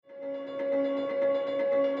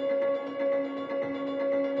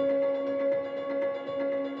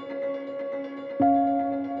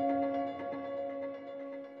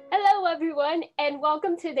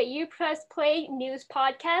welcome to the U Press Play News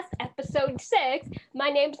Podcast, Episode 6. My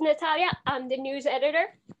name's Natalia. I'm the news editor.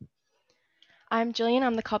 I'm Jillian.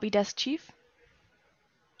 I'm the copy desk chief.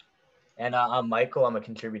 And I'm Michael. I'm a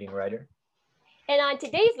contributing writer. And on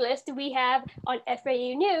today's list, we have on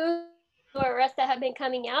FAU News, for rest that have been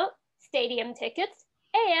coming out, stadium tickets.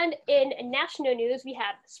 And in national news, we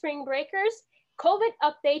have spring breakers, COVID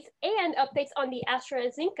updates, and updates on the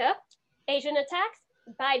AstraZeneca, Asian attacks,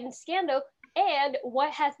 Biden scandal, and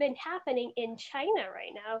what has been happening in China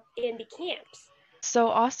right now in the camps. So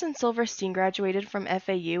Austin Silverstein graduated from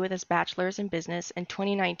FAU with his bachelor's in business in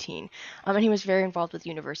 2019, and he was very involved with the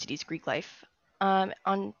university's Greek life.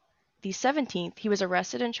 On the 17th, he was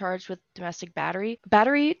arrested and charged with domestic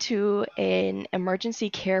battery to an emergency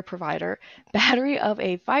care provider, battery of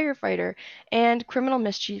a firefighter, and criminal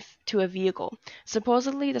mischief to a vehicle.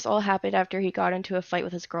 Supposedly, this all happened after he got into a fight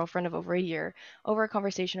with his girlfriend of over a year over a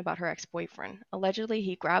conversation about her ex-boyfriend. Allegedly,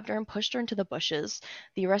 he grabbed her and pushed her into the bushes.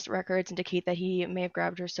 The arrest records indicate that he may have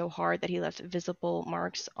grabbed her so hard that he left visible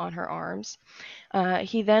marks on her arms.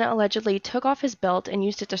 He then allegedly took off his belt and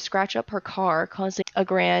used it to scratch up her car, causing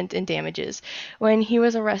 $1,000 in damages. When he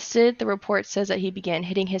was arrested, the report says that he began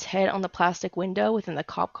hitting his head on the plastic window within the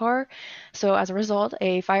cop car. So as a result,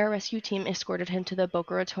 a fire rescue team escorted him to the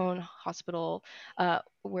Boca Raton Hospital,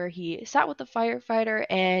 where he sat with the firefighter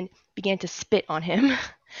and began to spit on him.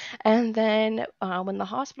 And then when the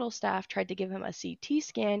hospital staff tried to give him a CT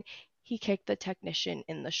scan, he kicked the technician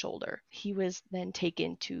in the shoulder. He was then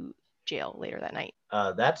taken to jail later that night.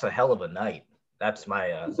 That's a hell of a night. That's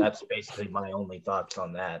that's basically my only thoughts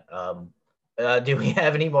on that. Do we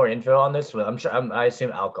have any more info on this? I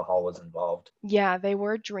assume alcohol was involved. Yeah, they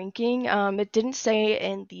were drinking. It didn't say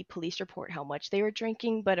in the police report how much they were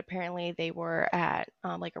drinking, but apparently they were at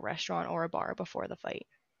like a restaurant or a bar before the fight.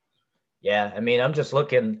 Yeah, I mean, I'm just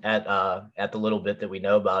looking at the little bit that we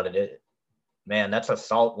know about it. Man, that's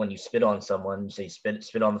assault when you spit on someone. So you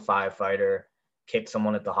spit on the firefighter, kick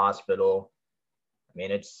someone at the hospital. I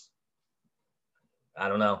mean, I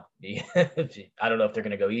don't know. I don't know if they're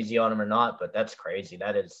going to go easy on him or not, but that's crazy.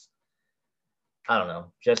 That is, I don't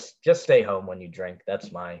know. Just stay home when you drink. That's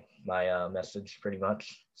my message pretty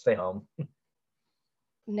much. Stay home.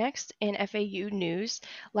 Next, in FAU news,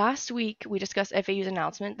 last week we discussed FAU's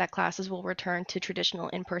announcement that classes will return to traditional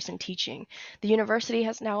in-person teaching. The university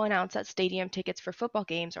has now announced that stadium tickets for football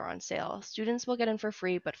games are on sale. Students will get in for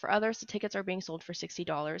free, but for others, the tickets are being sold for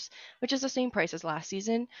 $60, which is the same price as last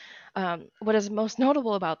season. What is most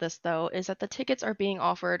notable about this, though, is that the tickets are being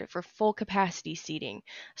offered for full capacity seating.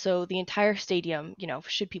 So the entire stadium,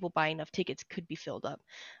 should people buy enough tickets, could be filled up.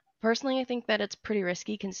 Personally, I think that it's pretty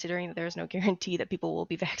risky considering that there's no guarantee that people will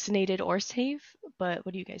be vaccinated or safe, but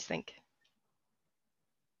what do you guys think?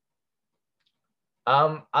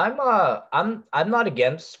 I'm not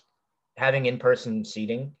against having in-person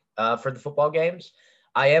seating for the football games.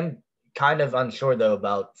 I am kind of unsure though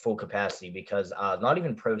about full capacity because not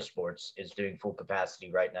even pro sports is doing full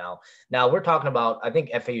capacity right now. Now we're talking about, I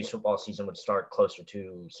think FAU's football season would start closer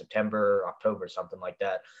to September, October, something like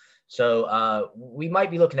that. So we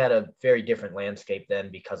might be looking at a very different landscape then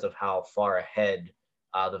because of how far ahead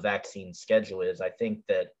the vaccine schedule is. I think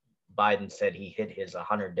that Biden said he hit his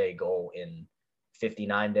 100-day goal in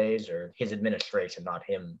 59 days, or his administration, not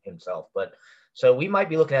himself. But so we might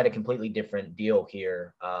be looking at a completely different deal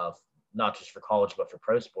here, not just for college, but for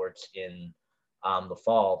pro sports in the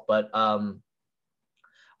fall. But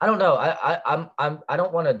I don't know. I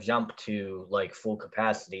don't want to jump to like full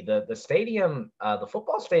capacity. The stadium, the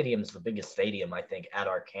football stadium is the biggest stadium, I think, at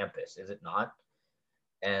our campus, is it not?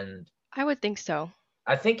 And I would think so.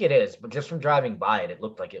 I think it is, but just from driving by it, it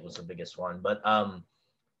looked like it was the biggest one. But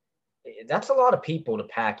that's a lot of people to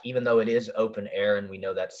pack, even though it is open air and we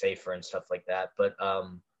know that's safer and stuff like that. But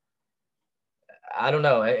I don't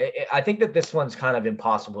know. I think that this one's kind of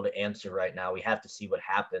impossible to answer right now. We have to see what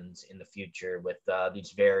happens in the future with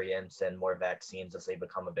these variants and more vaccines as they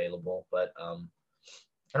become available. But I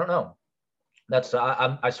don't know.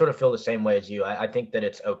 I sort of feel the same way as you. I think that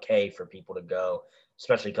it's okay for people to go,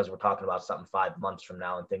 especially because we're talking about something 5 months from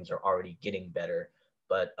now and things are already getting better.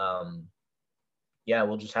 But yeah,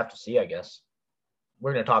 we'll just have to see, I guess.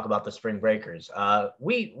 We're going to talk about the spring breakers.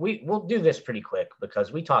 We'll do this pretty quick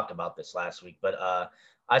because we talked about this last week, but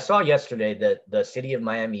I saw yesterday that the city of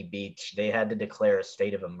Miami Beach, they had to declare a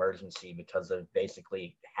state of emergency because of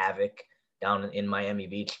basically havoc down in Miami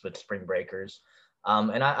Beach with spring breakers.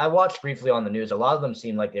 And I watched briefly on the news. A lot of them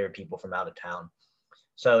seemed like they were people from out of town.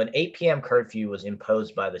 So an 8 p.m. curfew was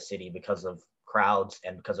imposed by the city because of crowds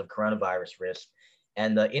and because of coronavirus risk.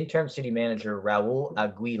 And the interim city manager, Raul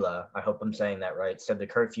Aguila, I hope I'm saying that right, said the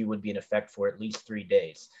curfew would be in effect for at least 3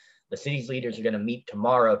 days. The city's leaders are going to meet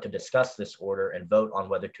tomorrow to discuss this order and vote on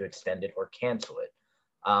whether to extend it or cancel it.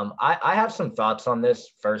 I have some thoughts on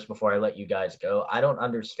this first before I let you guys go. I don't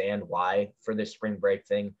understand why, for this spring break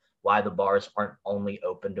thing, why the bars aren't only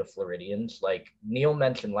open to Floridians. Like Neil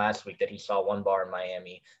mentioned last week that he saw one bar in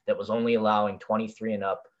Miami that was only allowing 23 and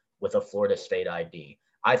up with a Florida state ID.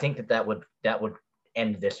 I think that would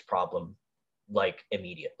end this problem like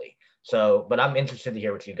immediately. So, but I'm interested to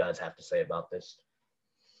hear what you guys have to say about this.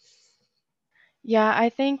 Yeah, I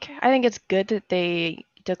think it's good that they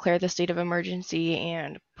declare the state of emergency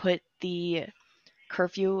and put the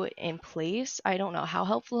curfew in place. I don't know how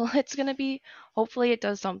helpful it's going to be. Hopefully it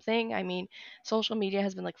does something. I mean, social media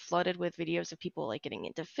has been like flooded with videos of people like getting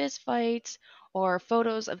into fist fights or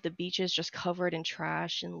photos of the beaches just covered in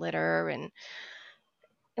trash and litter. And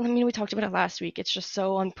I mean, we talked about it last week. It's just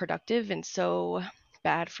so unproductive and so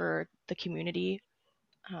bad for the community.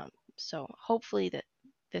 Um, so hopefully that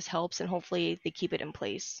this helps and hopefully they keep it in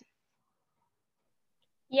place.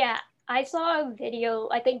 Yeah, I saw a video,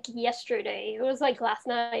 I think yesterday, it was like last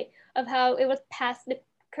night, of how it was past the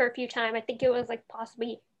curfew time. I think it was like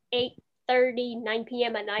possibly 8:30, 9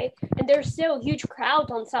 p.m. at night. And there's still huge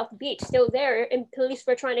crowds on South Beach still there, and police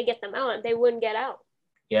were trying to get them out and they wouldn't get out.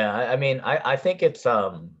 Yeah, I mean, I think it's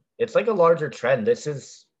like a larger trend. This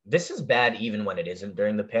is bad even when it isn't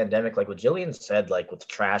during the pandemic. Like what Jillian said, like with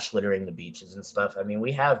trash littering the beaches and stuff. I mean,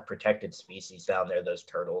 we have protected species down there, those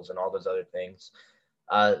turtles and all those other things.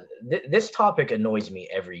 This topic annoys me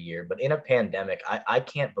every year, but in a pandemic, I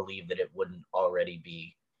can't believe that it wouldn't already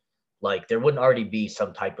be like there wouldn't already be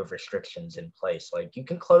some type of restrictions in place. Like you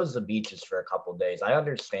can close the beaches for a couple of days. I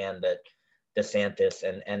understand that DeSantis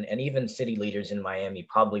and even city leaders in Miami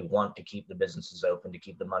probably want to keep the businesses open, to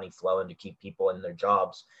keep the money flowing, to keep people in their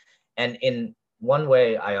jobs. And in one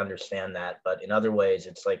way, I understand that, but in other ways,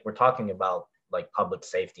 it's like we're talking about like public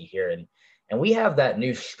safety here, and we have that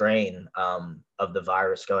new strain of the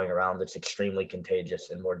virus going around that's extremely contagious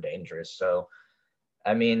and more dangerous. So,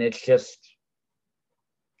 I mean, it's just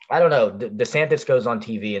I don't know. DeSantis goes on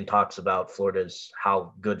TV and talks about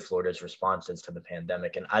how good Florida's response is to the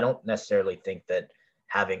pandemic, and I don't necessarily think that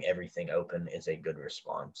having everything open is a good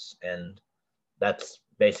response. And that's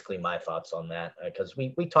basically my thoughts on that because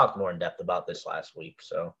we talked more in depth about this last week.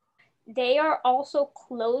 So They are also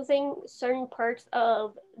closing certain parts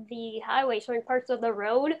of the highway, certain parts of the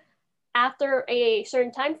road after a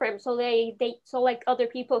certain time frame, so so like other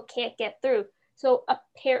people can't get through. So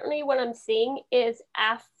apparently what I'm seeing is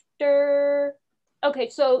after, okay,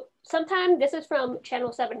 so sometime, this is from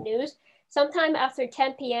Channel 7 News, sometime after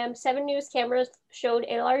 10 p.m., 7 News cameras showed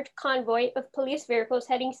a large convoy of police vehicles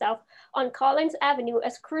heading south on Collins Avenue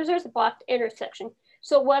as cruisers blocked intersection.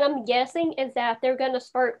 So what I'm guessing is that they're going to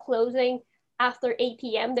start closing after 8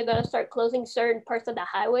 p.m. They're going to start closing certain parts of the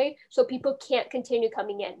highway so people can't continue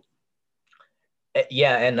coming in.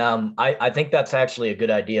 yeah, and I think that's actually a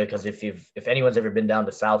good idea because if anyone's ever been down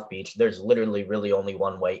to South Beach, there's literally really only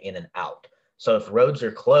one way in and out. So if roads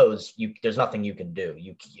are closed, there's nothing you can do.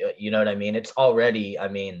 You know what I mean? It's already, I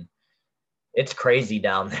mean, it's crazy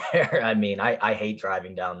down there. I mean, I hate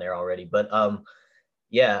driving down there already, but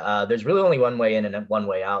yeah, there's really only one way in and one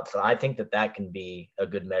way out. So I think that can be a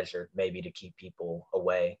good measure maybe to keep people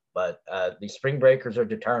away. But the spring breakers are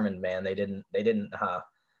determined, man. They didn't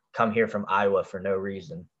come here from Iowa for no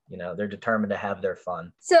reason. You know, they're determined to have their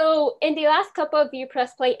fun. So in the last couple of View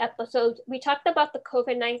Press Play episodes, we talked about the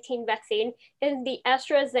COVID-19 vaccine and the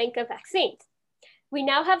AstraZeneca vaccines. We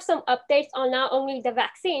now have some updates on not only the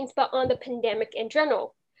vaccines, but on the pandemic in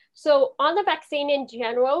general. So on the vaccine in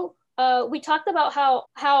general, we talked about how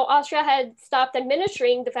Austria had stopped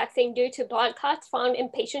administering the vaccine due to blood clots found in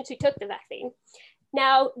patients who took the vaccine.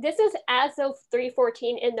 Now, this is as of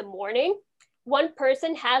 3:14 in the morning. One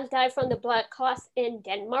person has died from the blood clots in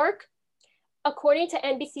Denmark. According to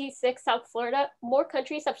NBC6 South Florida, more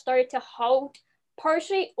countries have started to halt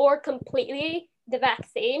partially or completely the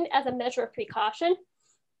vaccine as a measure of precaution.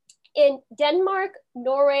 In Denmark,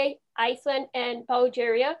 Norway, Iceland, and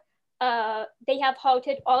Bulgaria, they have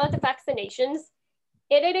halted all of the vaccinations.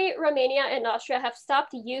 Italy, Romania, and Austria have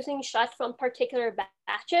stopped using shots from particular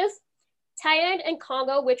batches. Thailand and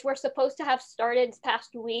Congo, which were supposed to have started this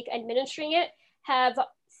past week administering it, have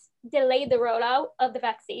delayed the rollout of the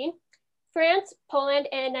vaccine. France, Poland,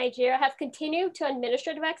 and Nigeria have continued to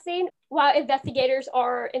administer the vaccine while investigators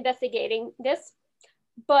are investigating this.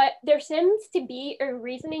 But there seems to be a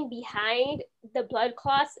reasoning behind the blood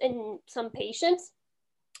clots in some patients.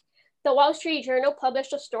 The Wall Street Journal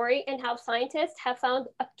published a story in how scientists have found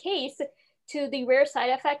a case to the rare side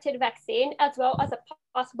effect to the vaccine, as well as a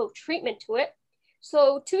possible treatment to it.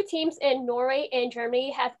 So, two teams in Norway and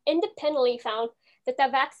Germany have independently found that the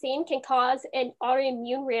vaccine can cause an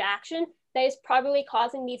autoimmune reaction that is probably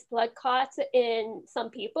causing these blood clots in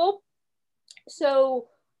some people. So,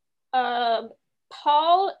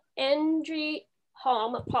 Paul Andreholm,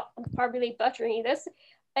 I'm probably butchering this,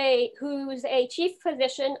 who's a chief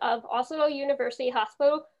physician of Oslo University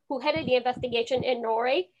Hospital, who headed the investigation in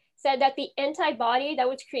Norway, said that the antibody that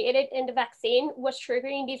was created in the vaccine was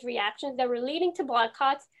triggering these reactions that were leading to blood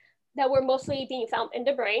clots that were mostly being found in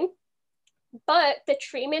the brain. But the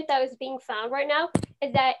treatment that is being found right now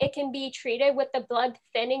is that it can be treated with the blood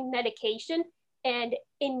thinning medication and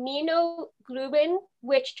immunoglobulin,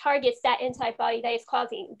 which targets that antibody that is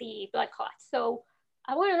causing the blood clots. So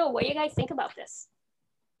I want to know what you guys think about this.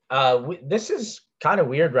 This is kind of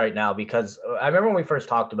weird right now because I remember when we first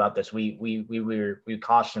talked about this, we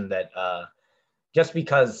cautioned that just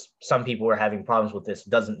because some people were having problems with this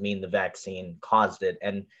doesn't mean the vaccine caused it,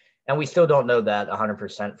 and we still don't know that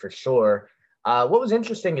 100% for sure. What was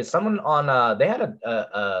interesting is someone on they had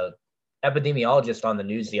a epidemiologist on the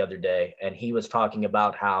news the other day, and he was talking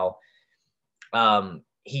about how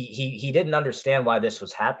he didn't understand why this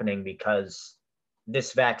was happening because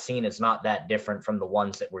this vaccine is not that different from the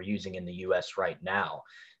ones that we're using in the US right now.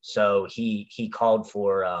 So he called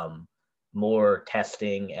for more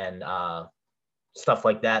testing and stuff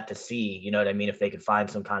like that to see, you know what I mean, if they could find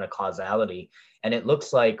some kind of causality. And it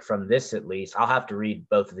looks like from this, at least, I'll have to read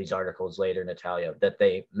both of these articles later, Natalia, that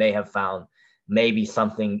they may have found maybe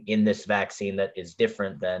something in this vaccine that is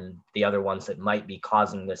different than the other ones that might be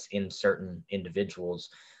causing this in certain individuals.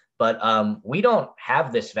 But we don't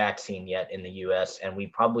have this vaccine yet in the US, and we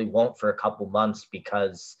probably won't for a couple months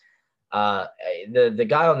because the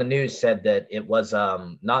guy on the news said that it was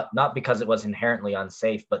not because it was inherently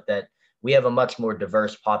unsafe, but that we have a much more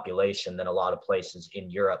diverse population than a lot of places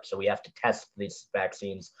in Europe. So we have to test these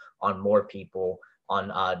vaccines on more people,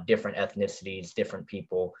 on different ethnicities, different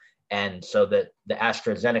people. And so that the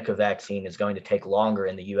AstraZeneca vaccine is going to take longer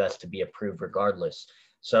in the US to be approved regardless.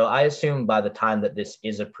 So I assume by the time that this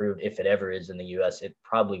is approved, if it ever is in the US, it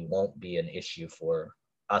probably won't be an issue for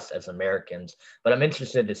us as Americans. But I'm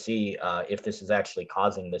interested to see if this is actually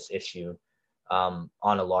causing this issue on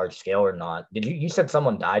a large scale or not. You said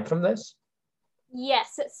someone died from this?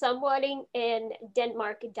 Yes, someone in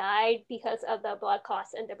Denmark died because of the blood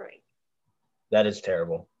clots in the brain. That is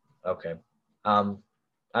terrible. Okay.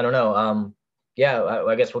 I don't know. Yeah,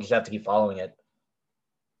 I guess we'll just have to keep following it.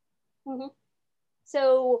 Mm-hmm.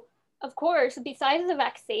 So, of course, besides the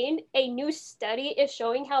vaccine, a new study is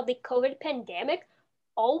showing how the COVID pandemic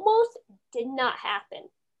almost did not happen.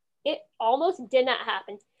 It almost did not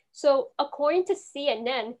happen. So, according to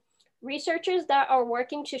CNN, researchers that are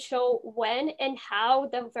working to show when and how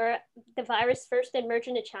the virus first emerged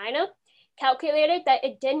in China calculated that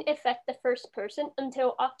it didn't affect the first person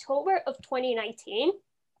until October of 2019,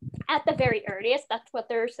 at the very earliest. That's what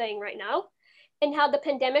they're saying right now. And how the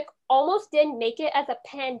pandemic almost didn't make it as a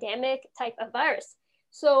pandemic type of virus.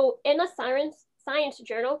 So in a science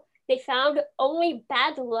journal, they found only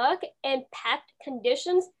bad luck and packed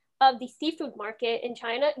conditions of the seafood market in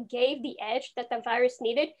China gave the edge that the virus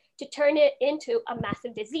needed to turn it into a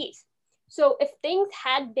massive disease. So if things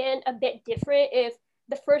had been a bit different, if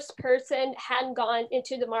the first person hadn't gone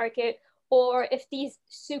into the market, or if these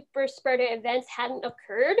super spreader events hadn't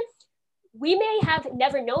occurred, we may have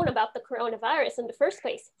never known about the coronavirus in the first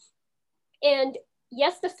place. And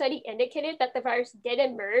yes, the study indicated that the virus did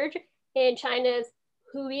emerge in China's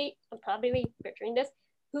Hubei, I'm probably butchering this,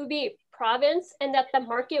 Hubei province, and that the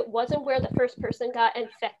market wasn't where the first person got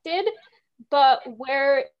infected, but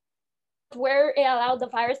where it allowed the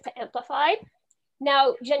virus to amplify.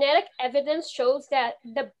 Now, genetic evidence shows that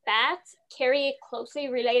the bats carry a closely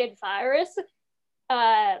related virus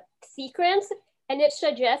sequence, and it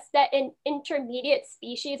suggests that an intermediate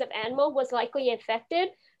species of animal was likely infected,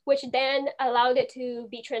 which then allowed it to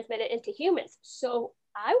be transmitted into humans. So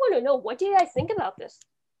I want to know, what do you guys think about this?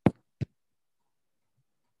 I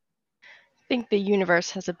think the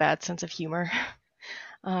universe has a bad sense of humor.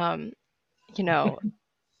 You know,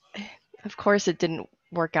 of course it didn't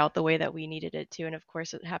work out the way that we needed it to, and of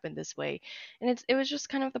course it happened this way. And it was just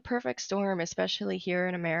kind of the perfect storm, especially here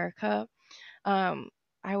in America.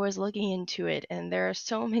 I was looking into it, and there are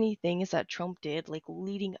so many things that Trump did, like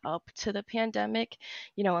leading up to the pandemic,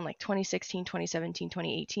 in like 2016, 2017,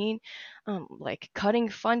 2018, like cutting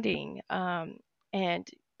funding, and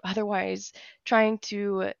otherwise trying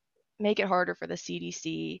to make it harder for the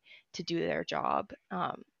CDC to do their job.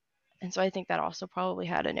 And so I think that also probably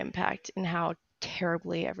had an impact in how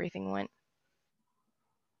terribly everything went.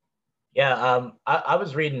 Yeah, I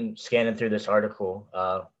was scanning through this article.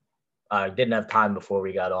 I didn't have time before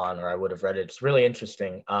we got on, or I would have read it. It's really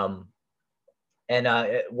interesting. And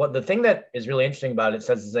what the thing that is really interesting about it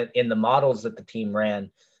says is that in the models that the team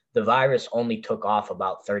ran, the virus only took off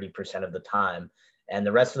about 30% of the time. And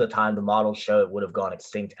the rest of the time, the models show it would have gone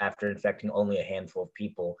extinct after infecting only a handful of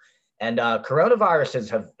people. And coronaviruses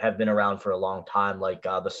have been around for a long time, like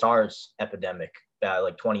the SARS epidemic,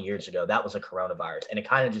 like 20 years ago. That was a coronavirus, and it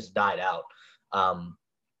kind of just died out. Um,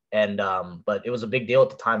 but it was a big deal at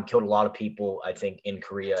the time, killed a lot of people, I think, in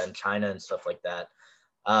Korea and China and stuff like that.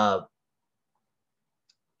 Uh,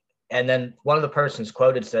 and then one of the persons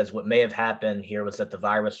quoted says, what may have happened here was that the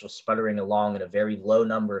virus was sputtering along in a very low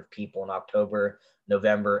number of people in October,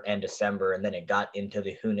 November, and December. And then it got into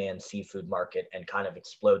the Hunan seafood market and kind of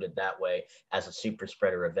exploded that way as a super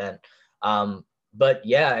spreader event. But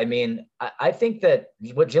yeah, I mean, I think that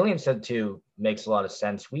what Jillian said too makes a lot of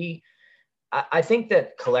sense. I think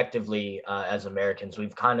that collectively as Americans,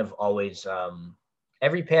 we've kind of always,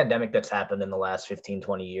 every pandemic that's happened in the last 15,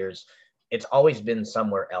 20 years, it's always been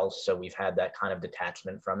somewhere else. So we've had that kind of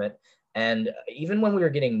detachment from it. And even when we were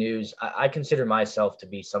getting news, I consider myself to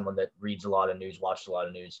be someone that reads a lot of news, watches a lot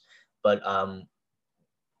of news. But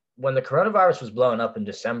when the coronavirus was blowing up in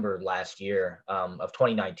December last year of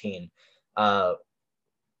 2019,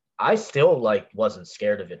 I still like wasn't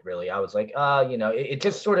scared of it really. I was like, it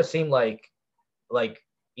just sort of seemed like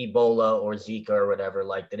Ebola or Zika or whatever,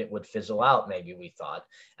 like that it would fizzle out, maybe we thought.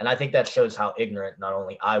 And I think that shows how ignorant not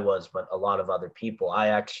only I was, but a lot of other people. I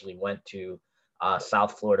actually went to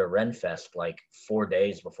South Florida Renfest like 4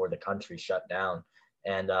 days before the country shut down.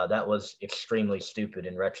 And that was extremely stupid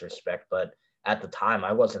in retrospect. But at the time,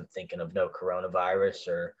 I wasn't thinking of no coronavirus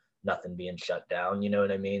or nothing being shut down. You know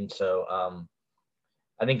what I mean? So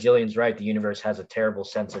I think Jillian's right. The universe has a terrible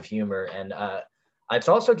sense of humor. And it's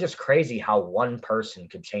also just crazy how one person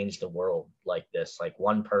could change the world like this. Like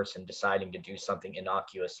one person deciding to do something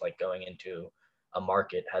innocuous, like going into a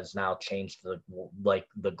market, has now changed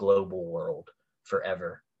the global world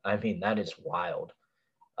forever. I mean, that is wild.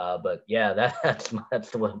 But yeah, that's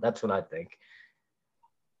what I think.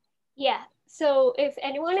 Yeah. So if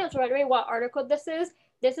anyone is wondering what article this is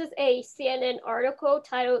a CNN article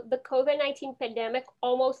titled "The COVID-19 Pandemic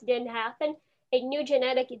Almost Didn't Happen." A new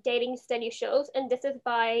genetic dating study shows, and this is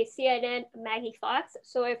by CNN Maggie Fox.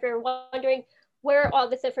 So if you're wondering where all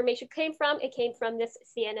this information came from, it came from this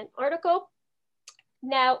CNN article.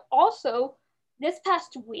 Now, also, this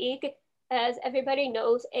past week, as everybody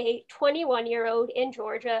knows, a 21-year-old in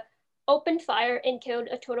Georgia opened fire and killed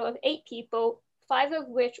a total of 8 people, five of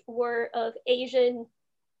which were of Asian,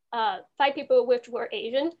 5 people which were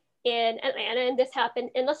Asian in Atlanta, and this happened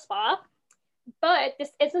in a spa. But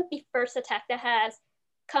this isn't the first attack that has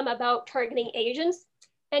come about targeting Asians.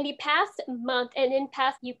 In the past month and in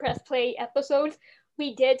past You Press Play episodes,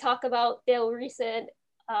 we did talk about the recent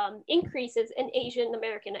increases in Asian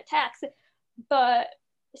American attacks, but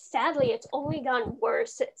sadly, it's only gotten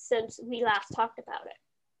worse since we last talked about it.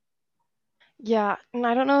 Yeah, and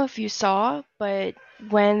I don't know if you saw, but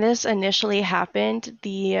when this initially happened,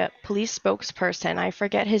 the police spokesperson, I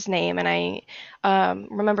forget his name, and I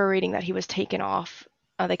remember reading that he was taken off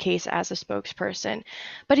the case as a spokesperson.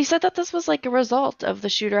 But he said that this was like a result of the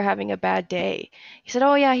shooter having a bad day. He said,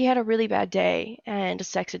 oh yeah, he had a really bad day and a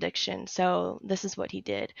sex addiction, so this is what he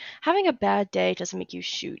did. Having a bad day doesn't make you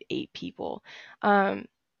shoot 8 people. Um,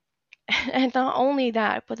 and not only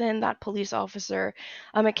that, but then that police officer,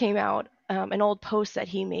 it came out an old post that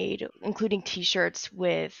he made, including T-shirts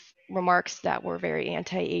with remarks that were very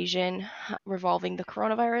anti-Asian, revolving the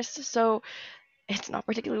coronavirus. So it's not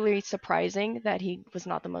particularly surprising that he was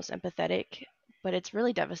not the most empathetic, but it's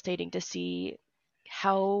really devastating to see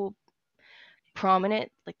how prominent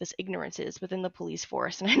like this ignorance is within the police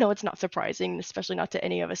force. And I know it's not surprising, especially not to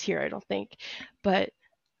any of us here, I don't think, but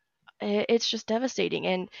it's just devastating.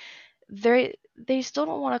 And they still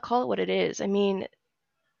don't want to call it what it is. I mean,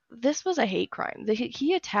 this was a hate crime.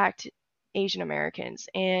 He attacked Asian Americans,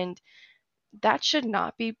 and that should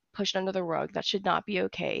not be pushed under the rug. That should not be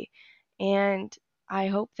okay. And I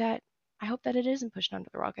hope that it isn't pushed under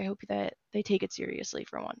the rug. I hope that they take it seriously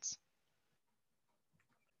for once.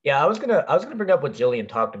 Yeah, I was gonna bring up what Jillian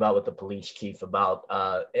talked about with the police chief about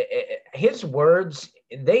his words.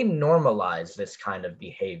 They normalize this kind of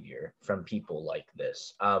behavior from people like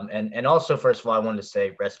this. And also, first of all, I wanted to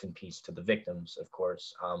say rest in peace to the victims. Of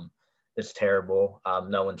course, it's terrible.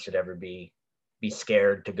 No one should ever be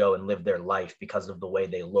scared to go and live their life because of the way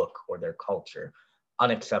they look or their culture.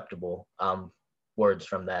 Unacceptable. Words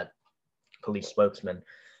from that police spokesman.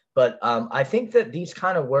 But I think that these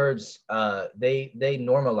kind of words, they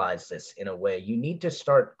normalize this in a way. You need to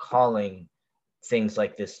start calling things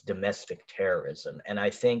like this domestic terrorism. And I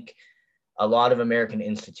think a lot of American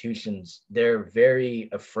institutions, they're very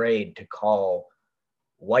afraid to call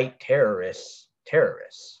white terrorists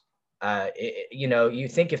terrorists. You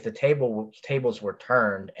think if the tables were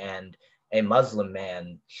turned and a Muslim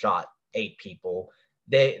man shot 8 people,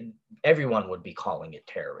 everyone would be calling it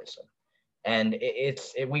terrorism. And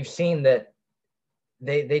we've seen that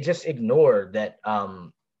they just ignore that.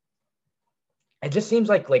 It just seems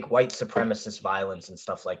like white supremacist violence and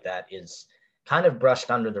stuff like that is kind of brushed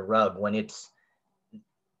under the rug when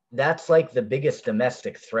that's like the biggest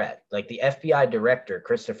domestic threat. Like the FBI director,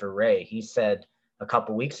 Christopher Wray, he said a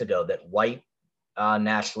couple weeks ago that white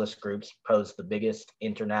nationalist groups pose the biggest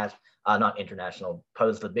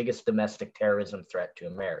pose the biggest domestic terrorism threat to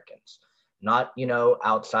Americans. Not,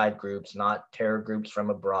 outside groups, not terror groups from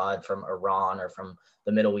abroad, from Iran or from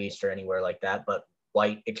the Middle East or anywhere like that, but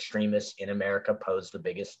white extremists in America pose the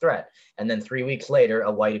biggest threat. And then 3 weeks later,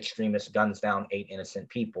 a white extremist guns down 8 innocent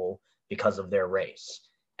people because of their race.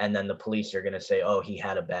 And then the police are going to say, oh, he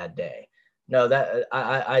had a bad day. No,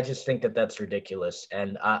 I just think that that's ridiculous.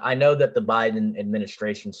 And I know that the Biden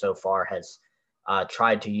administration so far has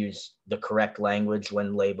tried to use the correct language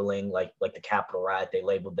when labeling like the Capitol riot. They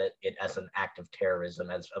labeled it as an act of terrorism,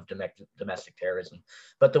 of domestic terrorism.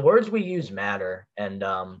 But the words we use matter. And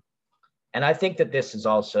I think that this is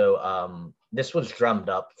also, this was drummed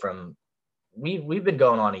up from, we've been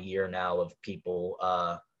going on a year now of people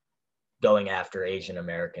going after Asian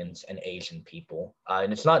Americans and Asian people.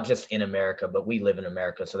 And it's not just in America, but we live in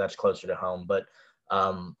America, so that's closer to home. But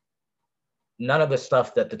none of the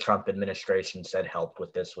stuff that the Trump administration said helped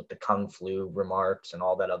with this, with the Kung flu remarks and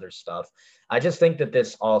all that other stuff. I just think that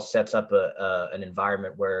this all sets up an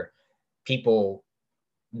environment where people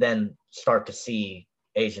then start to see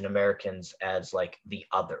Asian Americans as like the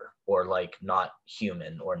other, or like not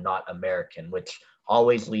human or not American, which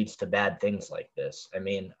always leads to bad things like this. I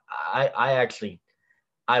mean,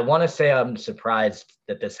 I want to say I'm surprised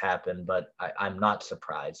that this happened, but I'm not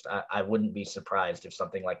surprised. I wouldn't be surprised if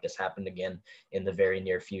something like this happened again in the very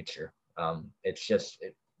near future. It's just,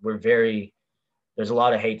 there's a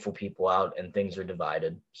lot of hateful people out and things are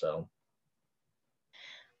divided. So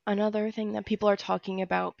Another thing that people are talking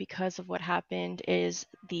about because of what happened is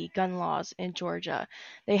the gun laws in Georgia.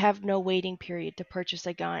 They have no waiting period to purchase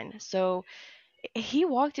a gun. So he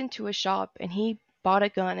walked into a shop and he bought a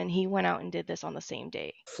gun and he went out and did this on the same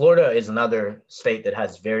day. Florida is another state that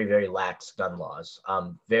has very, very lax gun laws.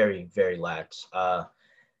 Very, very lax.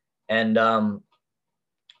 And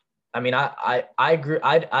I mean, I agree.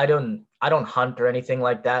 I don't hunt or anything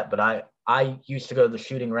like that, but I used to go to the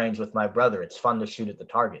shooting range with my brother. It's fun to shoot at the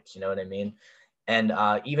targets, you know what I mean? And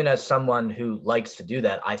even as someone who likes to do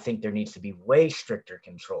that, I think there needs to be way stricter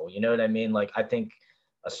control. You know what I mean? Like, I think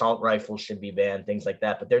assault rifles should be banned, things like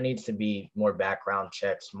that. But there needs to be more background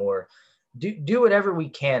checks, more do whatever we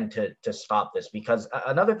can to stop this. Because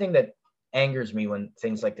another thing that angers me when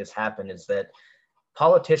things like this happen is that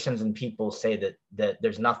politicians and people say that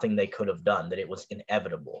there's nothing they could have done, that it was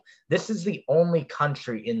inevitable. This is the only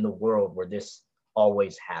country in the world where this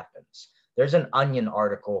always happens. There's an Onion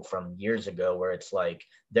article from years ago where it's like,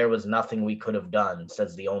 there was nothing we could have done,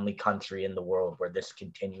 says the only country in the world where this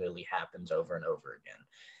continually happens over and over again.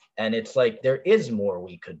 And it's like, there is more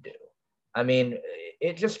we could do. I mean,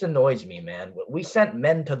 it just annoys me, man. We sent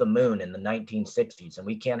men to the moon in the 1960s and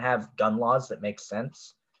we can't have gun laws that make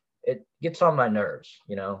sense. It gets on my nerves,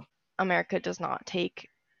 you know? America does not take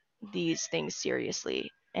these things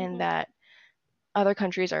seriously, and that other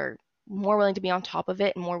countries are more willing to be on top of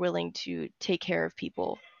it and more willing to take care of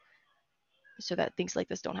people so that things like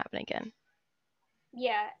this don't happen again.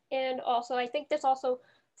 Yeah, and also I think this also,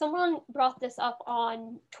 someone brought this up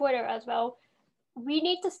on Twitter as well. We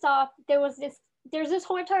need to stop, there's this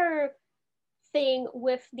whole entire thing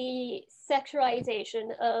with the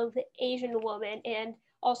sexualization of Asian women and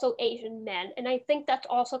also Asian men. And I think that's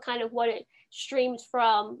also kind of what it streams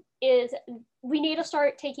from, is we need to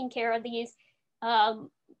start taking care of these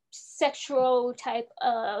sexual type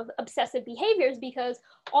of obsessive behaviors, because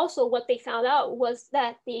also what they found out was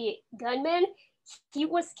that the gunman, he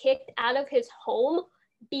was kicked out of his home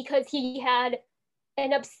because he had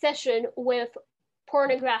an obsession with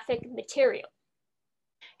pornographic material.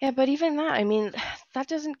 Yeah, but even that, I mean, that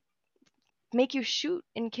doesn't make you shoot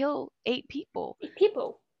and kill 8 people. 8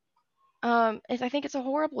 people. I think it's a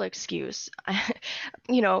horrible excuse.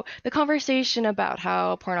 The conversation about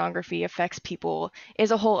how pornography affects people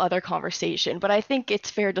is a whole other conversation, but I think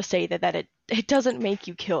it's fair to say that it doesn't make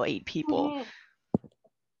you kill 8 people. Mm-hmm.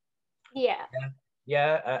 Yeah.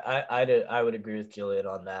 Yeah, I would agree with Juliet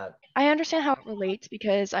on that. I understand how it relates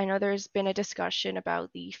because I know there's been a discussion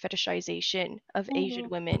about the fetishization of Asian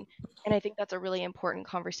Hmm. women, and I think that's a really important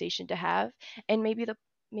conversation to have. And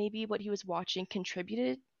maybe what he was watching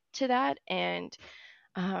contributed to that, and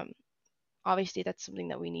um, obviously that's something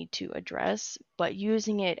that we need to address. But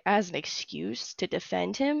using it as an excuse to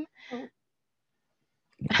defend him,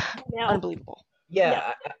 No. unbelievable. No.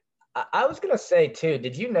 Yeah, I was gonna say too.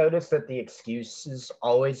 Did you notice that the excuses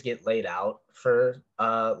always get laid out for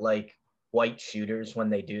like white shooters when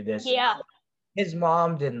they do this? It's Yeah. like, his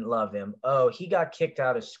mom didn't love him. Oh, he got kicked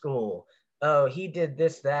out of school. Oh, he did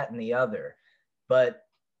this, that, and the other. But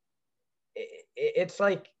it's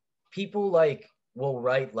like people like will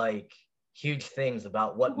write like huge things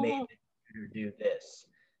about what made Mhm. the shooter do this.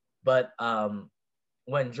 But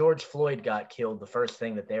when George Floyd got killed, the first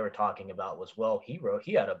thing that they were talking about was, well,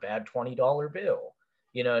 he had a bad $20 bill.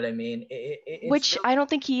 You know what I mean? It's Which really, I don't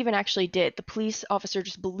think he even actually did. The police officer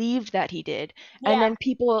just believed that he did. And Yeah. then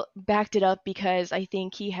people backed it up because I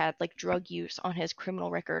think he had like drug use on his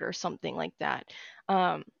criminal record or something like that.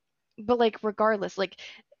 Um, but like regardless, like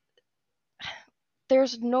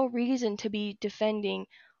there's no reason to be defending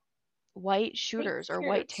white Wait, shooters or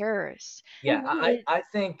white cheers. terrorists. yeah. Hmm. I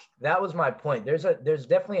think that was my point. There's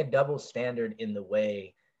definitely a double standard in the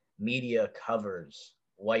way media covers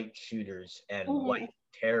white shooters and Hmm. white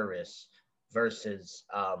terrorists versus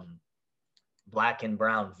black and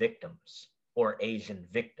brown victims or Asian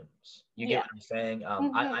victims. You get Yeah. what I'm saying?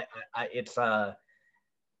 Hmm.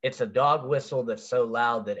 It's a dog whistle that's so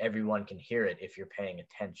loud that everyone can hear it if you're paying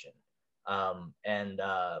attention. And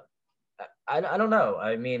I don't know.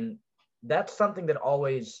 I mean, that's something that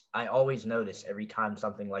I always notice every time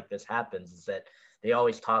something like this happens is that they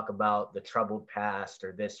always talk about the troubled past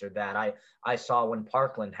or this or that. I saw when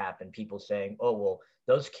Parkland happened, people saying, "Oh well,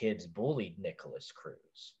 those kids bullied Nicholas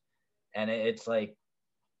Cruz," and it's like,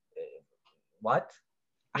 what?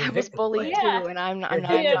 You're I was victim bullied blaming. Yeah. too, and You're I'm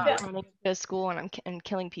Yeah. victim not blaming. running to school and and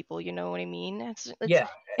killing people. You know what I mean? Yeah.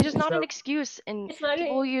 it's just not an So excuse. And It's not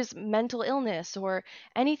people will a, use mental illness or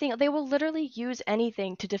anything. They will literally use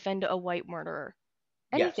anything to defend a white murderer.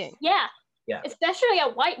 yes. Anything. yeah. Yeah. Especially a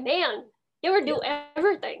white man. They would Yeah. do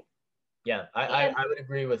everything. Yeah, And I would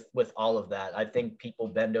agree with all of that. I think people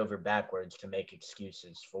bend over backwards to make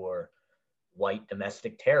excuses for white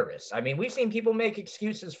domestic terrorists. I mean, we've seen people make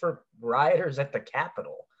excuses for rioters at the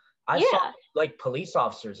Capitol. I saw yeah. like police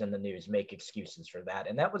officers in the news make excuses for that,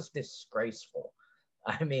 and that was disgraceful.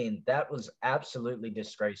 I mean, that was absolutely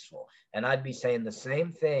disgraceful. And I'd be saying the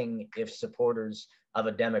same thing if supporters of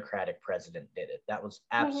a Democratic president did it. That was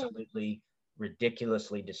Hmm. absolutely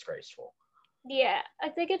ridiculously disgraceful. Yeah. I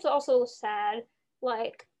think it's also sad,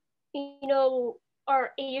 like,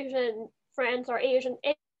 our Asian friends or Asian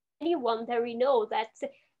anyone that we know that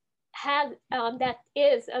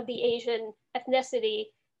is of the Asian ethnicity,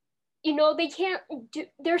 they can't do,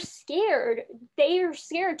 they're scared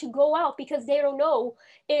to go out because they don't know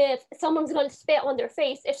if someone's going to spit on their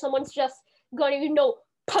face, if someone's just going to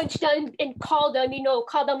punch them and call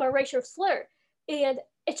them a racial slur. And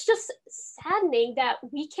it's just saddening that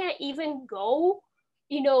we can't even go,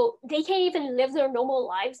 they can't even live their normal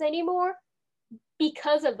lives anymore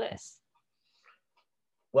because of this.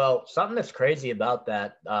 Well, something that's crazy about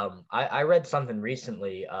that, I read something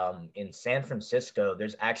recently. In San Francisco,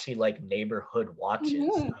 there's actually like neighborhood watches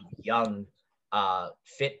Mm-hmm. of young,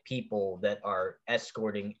 fit people that are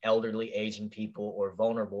escorting elderly Asian people or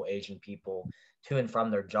vulnerable Asian people to and from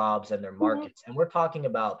their jobs and their Mm-hmm. markets. And we're talking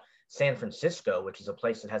about San Francisco, which is a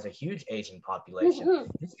place that has a huge Asian population. Mm-hmm.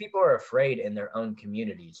 These people are afraid in their own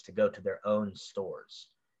communities to go to their own stores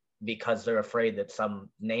because they're afraid that some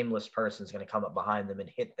nameless person is going to come up behind them and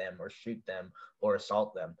hit them or shoot them or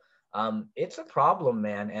assault them. It's a problem,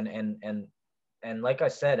 man. And like I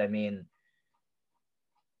said, I mean,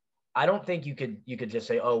 I don't think you could just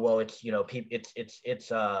say, oh well, it's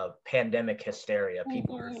it's pandemic hysteria.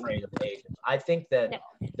 People are Mm-hmm. afraid of Asians. I think that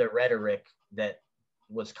No. the rhetoric that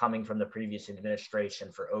was coming from the previous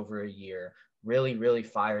administration for over a year really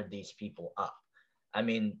fired these people up. I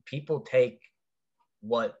mean, people take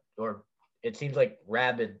what, or it seems like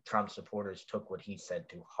rabid Trump supporters took what he said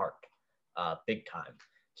to heart, big time.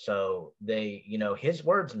 So they, his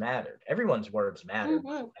words mattered. Everyone's words mattered.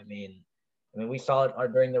 But Mm-hmm. I mean, we saw it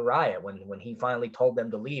during the riot when he finally told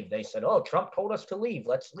them to leave. They said, "Oh, Trump told us to leave.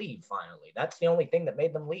 Let's leave finally." That's the only thing that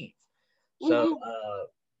made them leave. So Mm-hmm.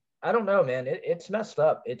 I don't know, man. It's messed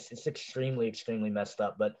up. It's extremely messed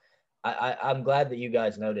up. But I'm glad that you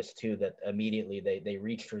guys noticed too that immediately they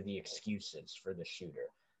reached for the excuses for the shooter.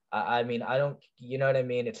 I mean, I don't, you know what I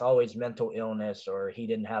mean? It's always mental illness or he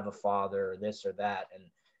didn't have a father or this or that.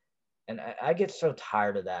 And I get so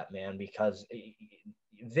tired of that, man, because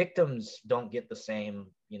victims don't get the same,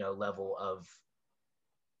 level of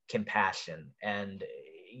compassion. And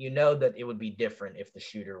you know that it would be different if the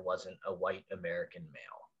shooter wasn't a white American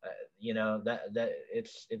male. That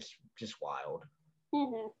it's just wild.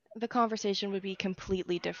 Mm-hmm. The conversation would be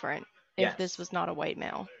completely different if this Yes. was not a white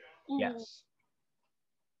male. Mm-hmm. Yes.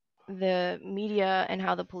 The media and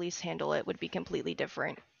how the police handle it would be completely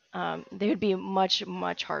different. They would be much,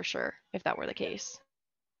 much harsher if that were the case.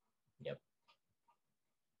 Yep.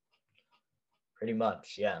 Pretty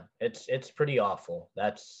much. Yeah. It's pretty awful.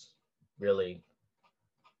 That's really,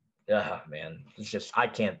 man. It's just I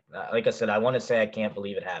can't. Like I said, I want to say I can't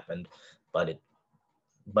believe it happened, but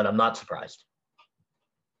I'm not surprised.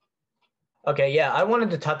 Okay, yeah, I wanted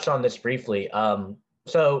to touch on this briefly.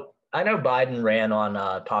 So I know Biden ran on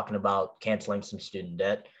talking about canceling some student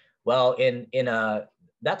debt. Well, in a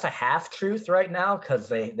that's a half truth right now because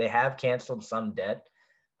they have canceled some debt.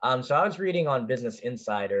 So I was reading on Business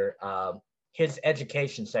Insider, his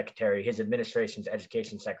education secretary, his administration's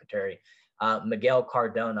education secretary, Miguel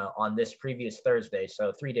Cardona, on this previous Thursday,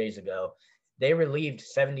 so 3 days ago, they relieved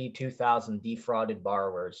 72,000 defrauded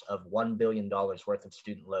borrowers of $1 billion worth of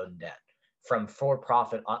student loan debt from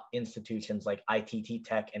for-profit institutions like ITT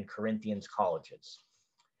Tech and Corinthians colleges.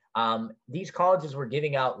 These colleges were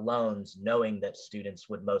giving out loans knowing that students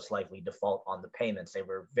would most likely default on the payments. They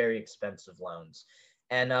were very expensive loans.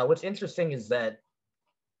 And what's interesting is that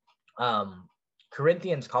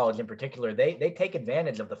Corinthians College in particular, they take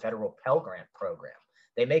advantage of the federal Pell Grant program.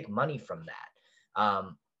 They make money from that.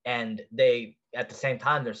 And they, at the same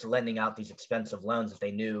time, they're lending out these expensive loans if they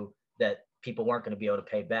knew that people weren't going to be able to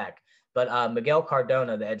pay back. But Miguel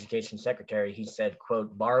Cardona, the education secretary, he said,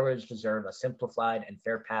 quote, borrowers deserve a simplified and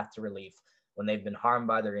fair path to relief when they've been harmed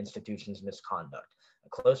by their institution's misconduct. A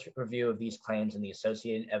close review of these claims and the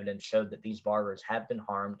associated evidence showed that these borrowers have been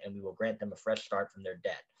harmed, and we will grant them a fresh start from their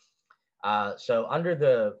debt. So under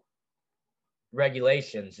the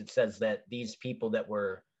regulations, it says that these people that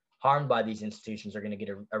were harmed by these institutions are going to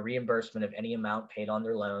get a reimbursement of any amount paid on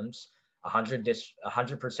their loans,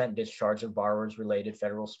 100% discharge of borrowers related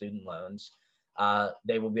federal student loans.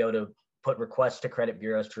 They will be able to put requests to credit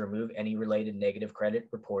bureaus to remove any related negative credit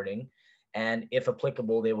reporting. And if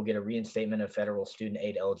applicable, they will get a reinstatement of federal student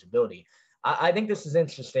aid eligibility. I think this is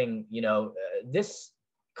interesting. This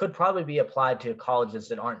could probably be applied to colleges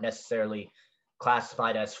that aren't necessarily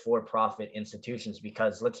classified as for-profit institutions,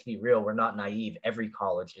 because let's be real, we're not naive. Every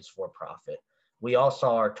college is for-profit. We all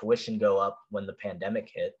saw our tuition go up when the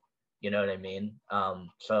pandemic hit. You know what I mean?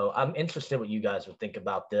 So I'm interested what you guys would think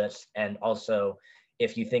about this, and also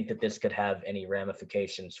if you think that this could have any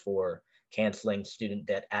ramifications for canceling student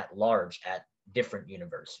debt at large at different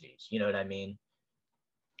universities. You know what I mean?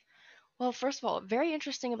 Well, first of all, very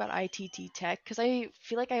interesting about ITT Tech because I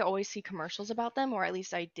feel like I always see commercials about them, or at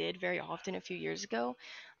least I did very often a few years ago.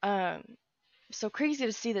 Um, so crazy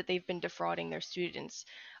to see that they've been defrauding their students.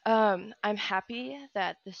 I'm happy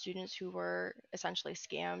that the students who were essentially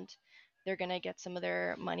scammed, they're going to get some of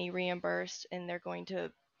their money reimbursed and they're going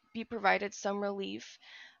to be provided some relief.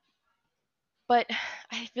 But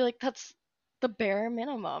I feel like that's the bare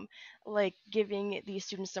minimum, like giving these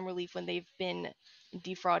students some relief when they've been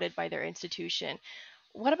defrauded by their institution.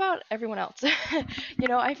 What about everyone else?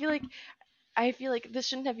 I feel like this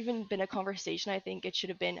shouldn't have even been a conversation. I think it should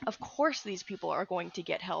have been, of course, these people are going to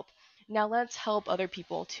get help. Now let's help other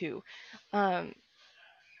people too. Um,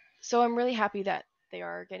 so I'm really happy that they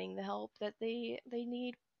are getting the help that they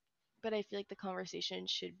need, but I feel like the conversation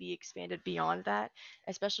should be expanded beyond that,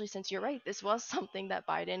 especially since you're right, this was something that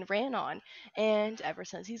Biden ran on, and ever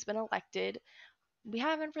since he's been elected, we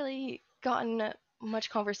haven't really gotten much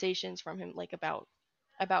conversations from him like about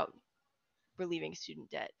relieving student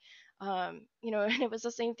debt. And it was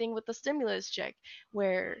the same thing with the stimulus check,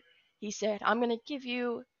 where he said, "I'm gonna give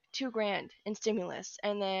you $2,000 in stimulus,"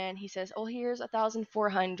 and then he says, "Oh, here's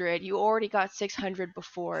 1,400. You already got 600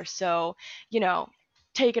 before, so you know,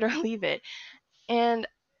 take it or leave it." And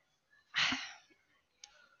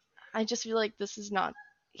I just feel like this is not.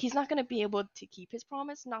 He's not gonna be able to keep his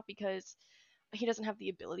promise, not because he doesn't have the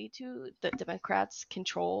ability to. The Democrats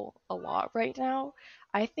control a lot right now.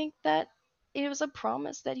 I think that it was a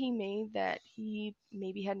promise that he made that he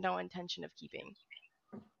maybe had no intention of keeping.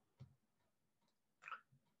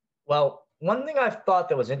 Well, one thing I've thought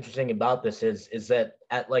that was interesting about this is that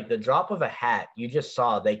at like the drop of a hat, you just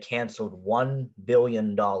saw they canceled $1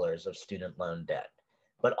 billion of student loan debt.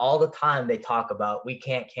 But all the time they talk about we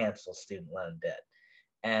can't cancel student loan debt.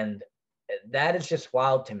 And that is just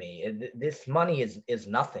wild to me. This money is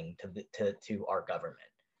nothing to our government.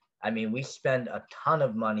 I mean, we spend a ton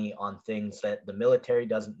of money on things that the military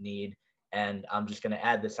doesn't need. And I'm just going to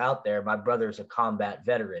add this out there. My brother's a combat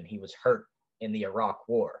veteran. He was hurt in the Iraq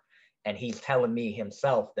War. And he's telling me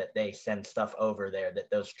himself that they send stuff over there that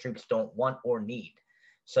those troops don't want or need.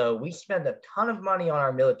 So we spend a ton of money on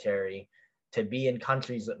our military to be in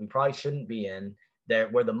countries that we probably shouldn't be in, there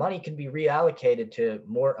where the money can be reallocated to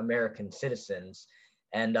more American citizens.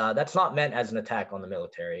 And that's not meant as an attack on the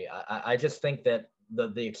military. I just think that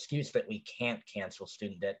the excuse that we can't cancel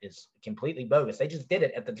student debt is completely bogus. They just did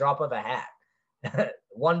it at the drop of a hat.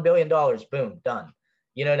 $1 billion, boom, done.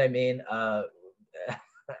 You know what I mean?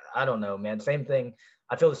 I don't know, man. Same thing.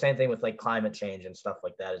 I feel the same thing with like climate change and stuff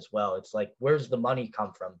like that as well. It's like, where's the money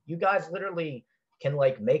come from? You guys literally can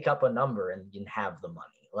like make up a number and have the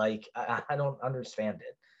money. Like, I don't understand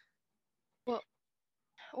it. Well,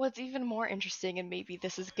 what's even more interesting, and maybe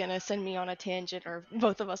this is gonna send me on a tangent, or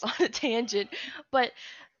both of us on a tangent, but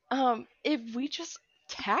if we just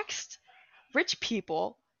taxed rich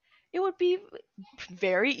people, it would be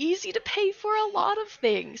very easy to pay for a lot of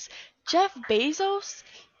things. Jeff Bezos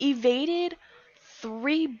evaded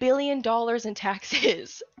 $3 billion in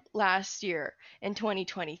taxes last year in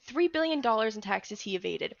 2020. $3 billion in taxes he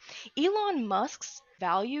evaded. Elon Musk's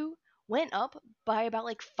value went up by about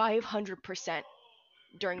like 500%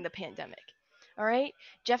 during the pandemic. All right?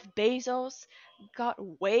 Jeff Bezos got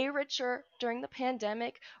way richer during the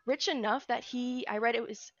pandemic, rich enough that I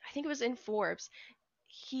think it was in Forbes,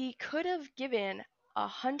 he could have given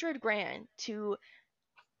 100 grand to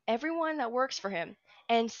everyone that works for him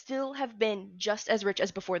and still have been just as rich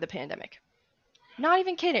as before the pandemic. Not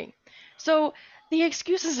even kidding. So the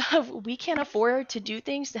excuses of we can't afford to do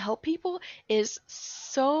things to help people is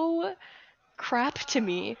so crap to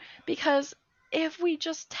me, because if we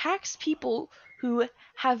just tax people who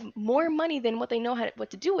have more money than what they know what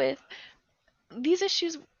to do with, these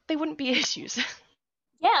issues, they wouldn't be issues.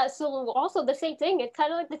 Yeah, so also the same thing. It's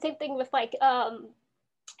kind of like the same thing with like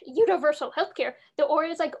universal healthcare. The or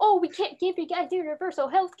is like, oh, we can't give you guys universal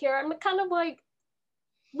healthcare. I'm kind of like,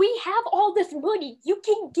 we have all this money. You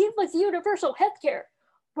can give us universal healthcare.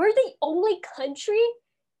 We're the only country,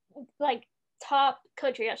 like top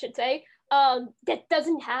country, I should say, that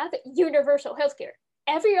doesn't have universal healthcare.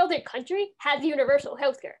 Every other country has universal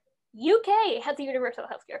healthcare. UK has universal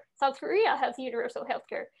healthcare. South Korea has universal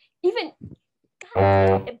healthcare. Even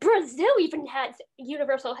Brazil even has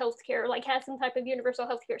universal healthcare, like has some type of universal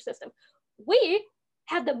healthcare system. We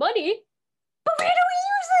have the money, but where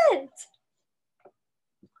do we use it?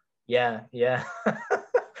 Yeah.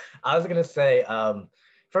 I was gonna say,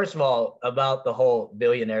 first of all, about the whole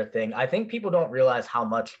billionaire thing, I think people don't realize how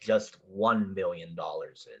much just $1 billion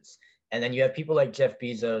is. And then you have people like Jeff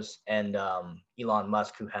Bezos and Elon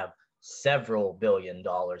Musk who have several $billion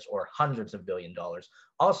or hundreds of $billion.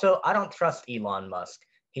 Also, I don't trust Elon Musk.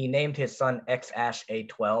 He named his son X-Ash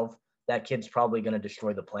A12. That kid's probably going to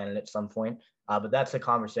destroy the planet at some point. But that's a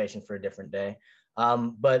conversation for a different day.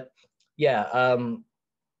 But yeah,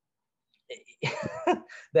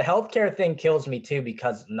 the healthcare thing kills me too,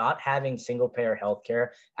 because not having single payer healthcare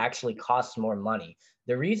actually costs more money.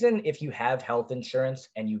 The reason, if you have health insurance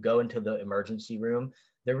and you go into the emergency room,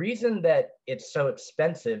 the reason that it's so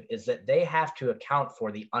expensive is that they have to account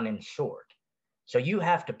for the uninsured. So you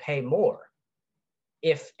have to pay more.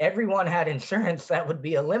 If everyone had insurance, that would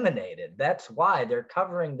be eliminated. That's why they're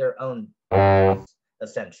covering their own,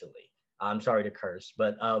 essentially. I'm sorry to curse,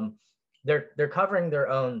 but they're covering their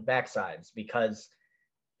own backsides because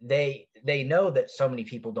they know that so many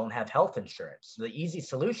people don't have health insurance. The easy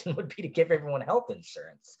solution would be to give everyone health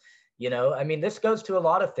insurance. You know, I mean, this goes to a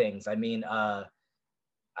lot of things. I mean,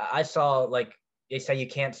 I saw, like, they say you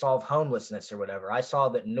can't solve homelessness or whatever. I saw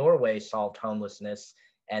that Norway solved homelessness,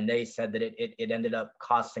 and they said that it ended up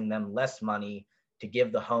costing them less money to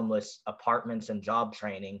give the homeless apartments and job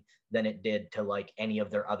training than it did to like any of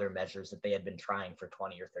their other measures that they had been trying for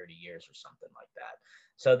 20 or 30 years or something like that.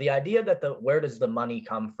 So the idea that where does the money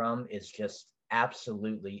come from is just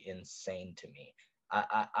absolutely insane to me.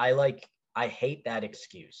 I hate that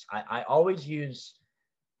excuse. I always use,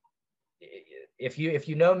 if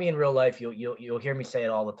you know me in real life, you'll hear me say it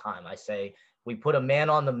all the time. I say, we put a man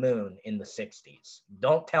on the moon in the 60s.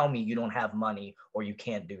 Don't tell me you don't have money or you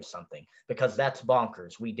can't do something, because that's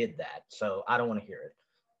bonkers. We did that. So I don't want to hear it.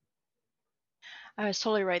 I was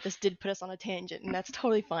totally right. This did put us on a tangent, and that's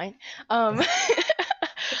totally fine. Um,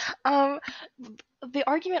 the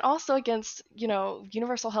argument also against,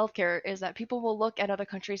 universal healthcare is that people will look at other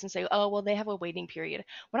countries and say, oh, well, they have a waiting period.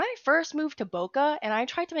 When I first moved to Boca and I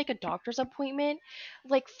tried to make a doctor's appointment,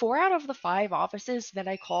 like 4 out of the 5 offices that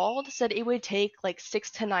I called said it would take like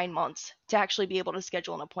 6 to 9 months to actually be able to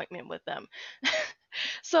schedule an appointment with them.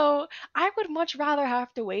 So I would much rather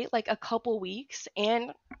have to wait like a couple weeks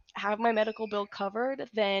and have my medical bill covered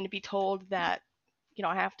than be told that,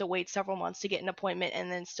 I have to wait several months to get an appointment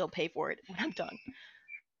and then still pay for it when I'm done.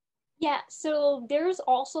 Yeah, so there's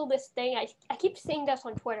also this thing, I keep seeing this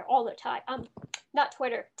on Twitter all the time. Not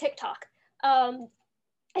Twitter, TikTok. Um,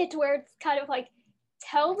 it's where it's kind of like,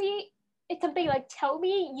 tell me, it's something like, tell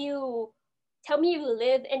me you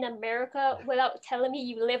live in America without telling me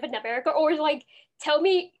you live in America, or like, tell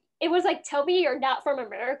me you're not from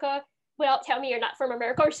America without telling me you're not from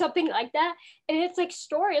America, or something like that. And it's like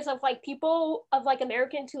stories of like people, of like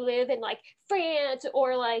Americans who live in like France,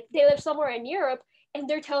 or like they live somewhere in Europe, and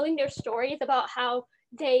they're telling their stories about how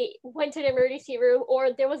they went to the emergency room. Or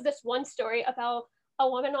there was this one story about a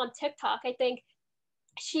woman on TikTok, I think.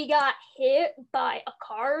 She got hit by a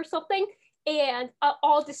car or something, and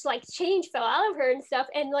all this like change fell out of her and stuff,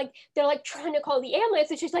 and like they're like trying to call the ambulance,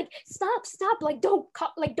 and she's like, stop, like don't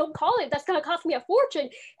call it, that's gonna cost me a fortune.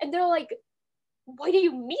 And they're like, what do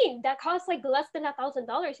you mean, that costs like less than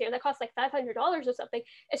 $1,000 here, that costs like $500 or something.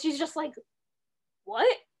 And she's just like,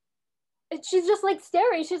 what? And she's just like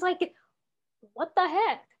staring, she's like, what the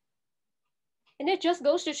heck? And it just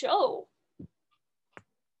goes to show.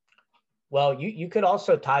 Well, you could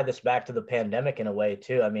also tie this back to the pandemic in a way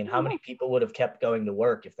too. I mean, how many people would have kept going to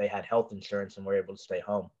work if they had health insurance and were able to stay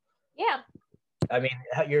home? Yeah. I mean,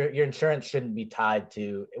 your insurance shouldn't be tied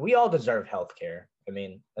to. We all deserve health care. I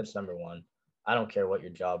mean, that's number one. I don't care what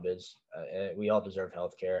your job is. We all deserve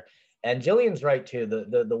health care. And Jillian's right too.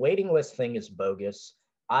 The waiting list thing is bogus.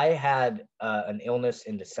 I had an illness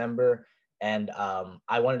in December, and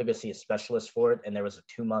I wanted to go see a specialist for it, and there was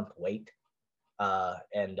a 2-month wait.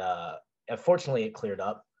 And Fortunately, it cleared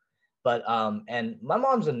up. But and my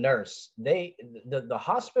mom's a nurse. The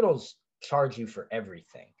hospitals charge you for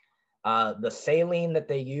everything. The saline that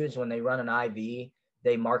they use when they run an IV,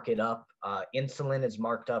 they mark it up. Insulin is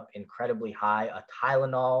marked up incredibly high. A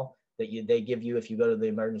Tylenol that they give you if you go to the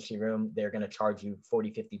emergency room, they're going to charge you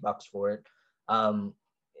 40, $50 for it.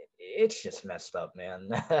 It's just messed up, man.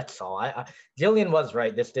 That's all. Jillian was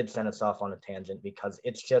right. This did send us off on a tangent because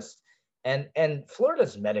it's just, and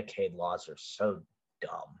Florida's Medicaid laws are so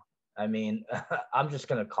dumb. I mean, I'm just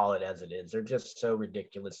going to call it as it is. They're just so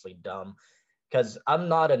ridiculously dumb because I'm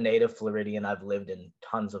not a native Floridian. I've lived in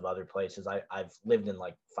tons of other places. I've lived in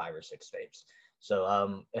like 5 or 6 states.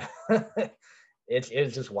 So it's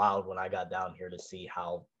just wild when I got down here to see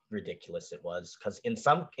how ridiculous it was. Because in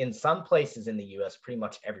some places in the U.S., pretty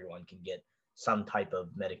much everyone can get some type of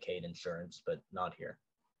Medicaid insurance, but not here.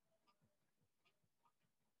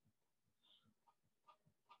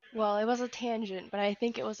 Well, it was a tangent, but I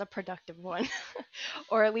think it was a productive one,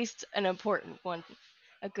 or at least an important one,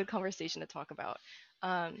 a good conversation to talk about.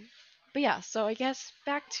 Um, but yeah, so I guess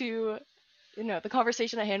back to the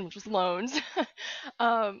conversation at hand, which was loans.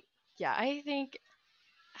 um, yeah, I think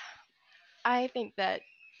that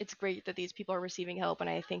it's great that these people are receiving help, and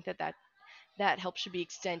I think that help should be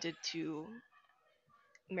extended to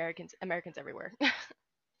Americans everywhere.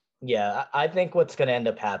 Yeah, I think what's going to end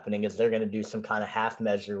up happening is they're going to do some kind of half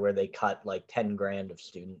measure where they cut like 10 grand of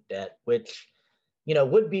student debt, which,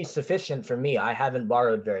 would be sufficient for me. I haven't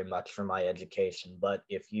borrowed very much for my education, but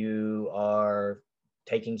if you are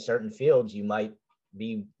taking certain fields, you might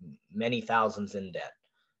be many thousands in debt.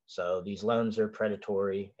 So these loans are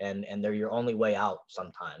predatory, and they're your only way out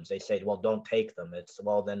sometimes. They say, well, don't take them. It's,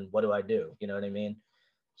 well, then what do I do? You know what I mean?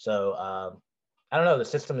 So I don't know. The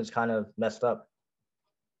system is kind of messed up.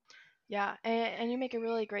 Yeah, and you make a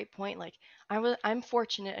really great point. Like I'm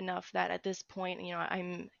fortunate enough that at this point,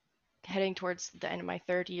 I'm heading towards the end of my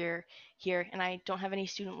third year here, and I don't have any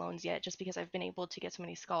student loans yet, just because I've been able to get so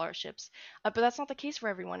many scholarships. But that's not the case for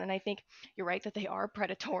everyone, and I think you're right that they are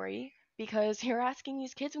predatory. Because you're asking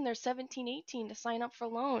these kids when they're 17, 18 to sign up for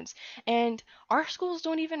loans. And our schools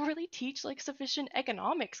don't even really teach like sufficient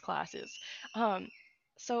economics classes. Um,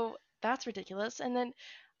 so that's ridiculous. And then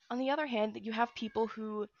on the other hand, you have people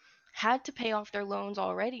who had to pay off their loans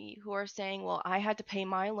already who are saying, well, I had to pay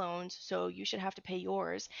my loans, so you should have to pay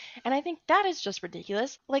yours. And I think that is just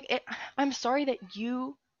ridiculous. I'm sorry that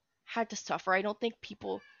you had to suffer. I don't think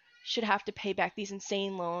people should have to pay back these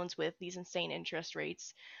insane loans with these insane interest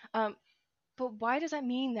rates. Um, but why does that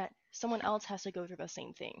mean that someone else has to go through the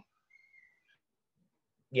same thing?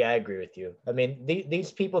 Yeah, I agree with you. I mean,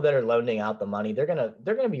 these people that are loaning out the money, they're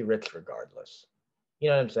gonna be rich regardless. You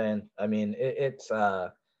know what I'm saying? I mean, it's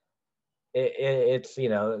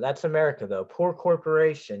that's America though. Poor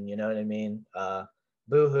corporation. You know what I mean?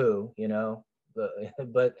 Boo hoo.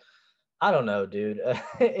 But I don't know, dude.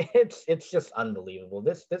 It's just unbelievable.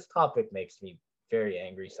 This topic makes me very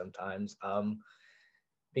angry sometimes.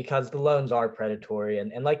 Because the loans are predatory,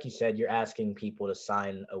 and like you said, you're asking people to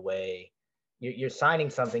sign away. You're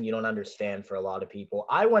signing something you don't understand for a lot of people.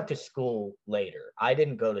 I went to school later. I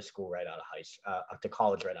didn't go to school right out of to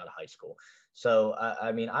college right out of high school. So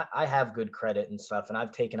I mean, I have good credit and stuff, and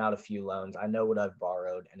I've taken out a few loans. I know what I've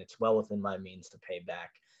borrowed, and it's well within my means to pay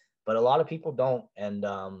back. But a lot of people don't, and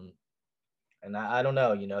I don't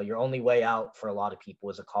know. Your only way out for a lot of people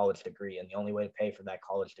is a college degree, and the only way to pay for that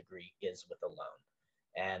college degree is with a loan,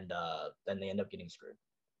 and then they end up getting screwed.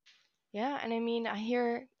 Yeah, and I mean,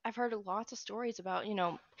 I've heard lots of stories about,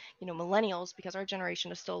 millennials because our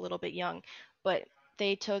generation is still a little bit young, but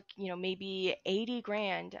they took, maybe 80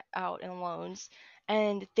 grand out in loans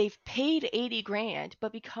and they've paid 80 grand,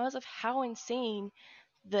 but because of how insane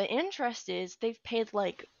the interest is, they've paid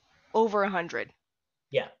like over 100.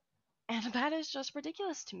 Yeah, And that is just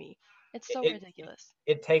ridiculous to me. It's so it ridiculous.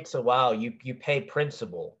 it takes a while. You pay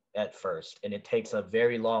principal at first, and it takes a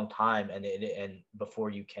very long time, and before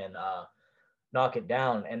you can knock it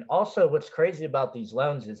down. And also, what's crazy about these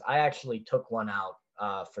loans is I actually took one out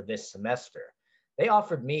for this semester. They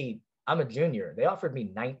offered me, I'm a junior, they offered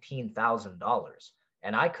me $19,000.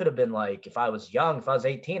 And I could have been like, if I was young, if I was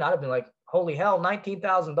 18, I'd have been like, holy hell,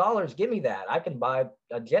 $19,000, give me that. I can buy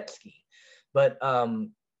a jet ski. But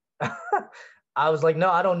I was like,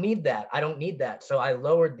 no, I don't need that. I don't need that. So I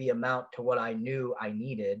lowered the amount to what I knew I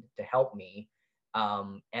needed to help me.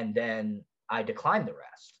 And then I declined the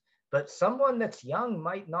rest. But someone that's young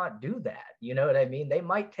might not do that. You know what I mean? They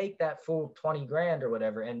might take that full 20 grand or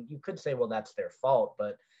whatever. And you could say, well, that's their fault.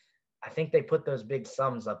 But I think they put those big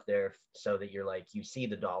sums up there so that you're like, you see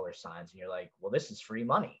the dollar signs and you're like, well, this is free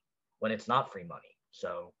money when it's not free money.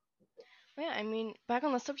 So, Yeah, I mean, back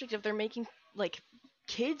on the subject of they're making like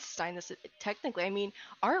kids sign this technically. I mean,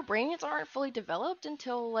 our brains aren't fully developed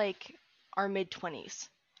until like our mid 20s.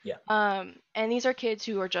 yeah. And these are kids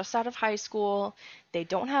who are just out of high school. They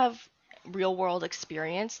don't have real world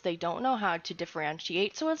experience. They don't know how to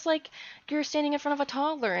differentiate. So it's like you're standing in front of a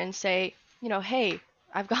toddler and say, hey,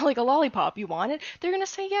 I've got like a lollipop. You want it? They're gonna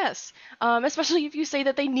say yes. Especially if you say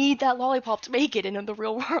that they need that lollipop to make it in the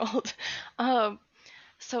real world. Um,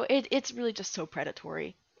 so it's really just so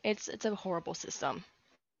predatory. It's a horrible system.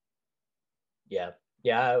 Yeah.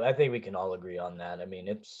 Yeah, I think we can all agree on that. I mean,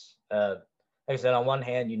 it's like I said, on one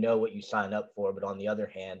hand, you know what you sign up for, but on the other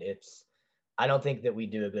hand, I don't think that we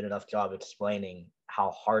do a good enough job explaining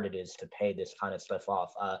how hard it is to pay this kind of stuff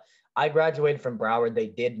off. I graduated from Broward. They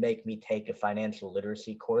did make me take a financial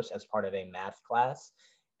literacy course as part of a math class.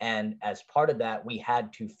 And as part of that, we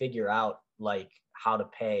had to figure out like how to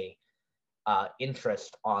pay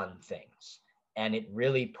interest on things. And it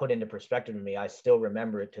really put into perspective to me. I still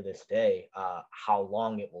remember it to this day, how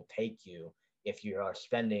long it will take you if you are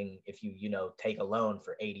spending, if you take a loan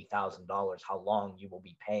for $80,000, how long you will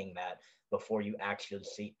be paying that before you actually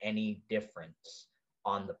see any difference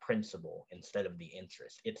on the principal instead of the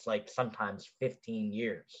interest. It's like sometimes 15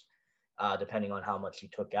 years, depending on how much you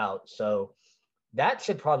took out. So that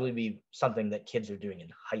should probably be something that kids are doing in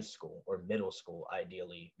high school or middle school,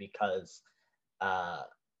 ideally, because uh,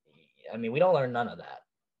 I mean, we don't learn none of that.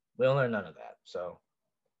 We don't learn none of that. So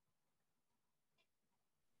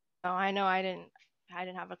Oh, I know I didn't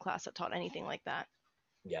have a class that taught anything like that.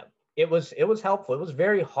 yeah, it was helpful. It was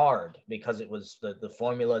very hard because it was the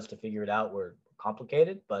formulas to figure it out were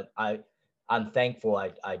complicated, but I'm thankful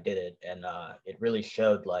I did it, and it really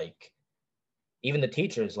showed like even the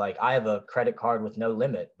teachers like I have a credit card with no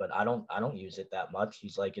limit, but I don't use it that much.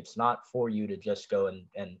 He's like it's not for you to just go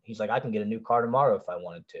and he's like I can get a new car tomorrow if I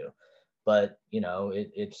wanted to, but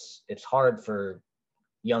it's hard for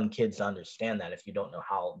young kids to understand that if you don't know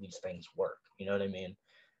how these things work. You know what I mean?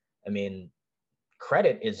 I mean,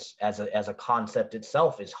 credit is as a concept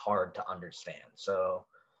itself is hard to understand. So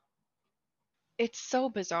It's so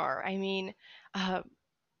bizarre. I mean, uh,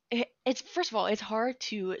 it's first of all, it's hard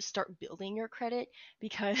to start building your credit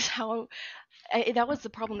because that was the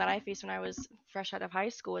problem that I faced when I was fresh out of high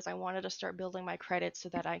school is I wanted to start building my credit so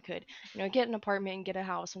that I could, get an apartment and get a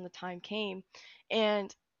house when the time came.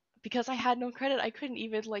 And because I had no credit, I couldn't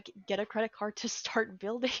even like get a credit card to start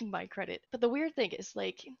building my credit. But the weird thing is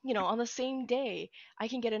like, on the same day, I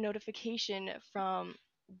can get a notification from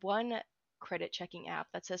one credit checking app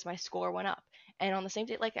that says my score went up. And on the same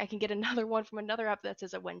day, like I can get another one from another app that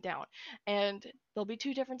says it went down. And there'll be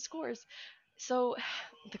two different scores. So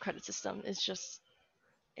the credit system is just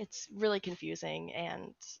it's really confusing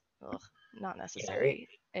and not Yeah, necessary.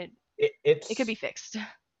 It it's it could be fixed.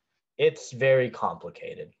 it's very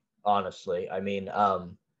complicated, honestly. I mean,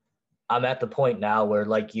 I'm at the point now where,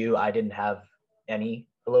 like you, I didn't have any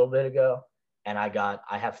a little bit ago, and I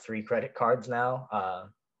have 3 credit cards now.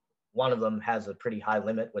 One of them has a pretty high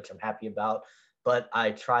limit, which I'm happy about, but I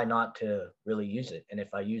try not to really use it. And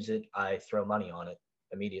if I use it, I throw money on it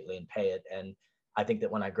immediately and pay it. And I think that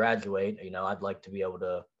when I graduate, I'd like to be able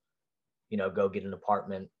to, go get an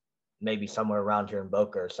apartment, maybe somewhere around here in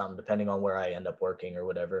Boca or something, depending on where I end up working or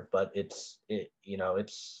whatever. But and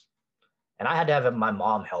I had to have my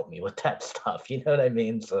mom help me with that stuff. You know what I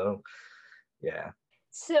mean? So, yeah.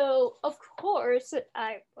 So, of course,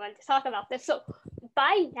 I want to talk about this. So,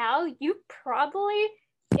 by now, you probably,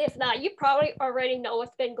 if not, you probably already know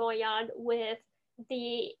what's been going on with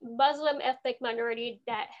the Muslim ethnic minority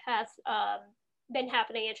that has been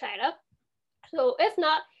happening in China. So, if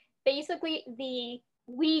not, basically the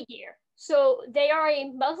Uyghur. So, they are a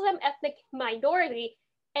Muslim ethnic minority,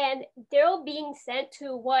 and they're being sent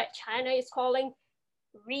to what China is calling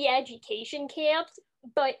re-education camps,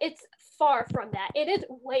 but it's far from that. It is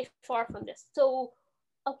way far from this. So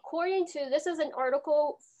according to, this is an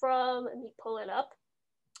article from, let me pull it up,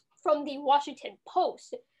 from the Washington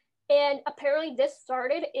Post. And apparently this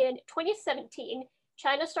started in 2017.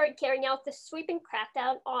 China started carrying out this sweeping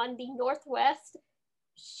crackdown on the northwest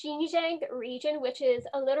Xinjiang region, which is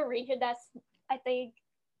a little region that's, I think,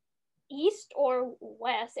 east or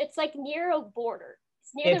west. It's like near a border.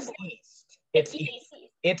 It's near It's the border. east. It's east.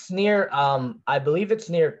 It's near, I believe it's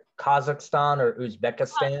near Kazakhstan or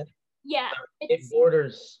Uzbekistan. Yeah. It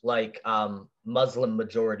borders like Muslim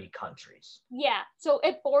majority countries. Yeah. So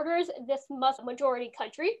it borders this Muslim majority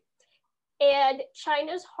country. And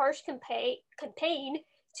China's harsh campaign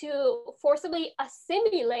to forcibly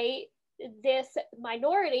assimilate this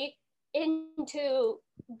minority into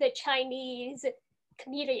the Chinese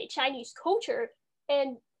community, Chinese culture.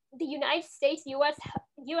 And the United States, US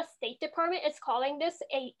State Department is calling this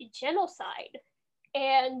a genocide.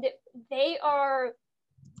 And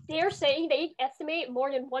they're saying they estimate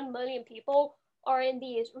more than 1 million people are in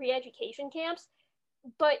these re-education camps,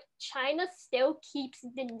 but China still keeps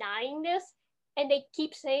denying this, and they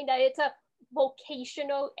keep saying that it's a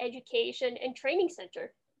vocational education and training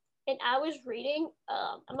center. And I was reading,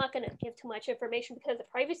 I'm not going to give too much information because of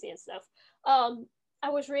privacy and stuff. I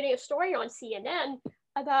was reading a story on CNN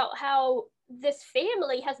about how this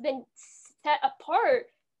family has been set apart.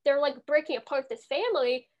 They're like breaking apart this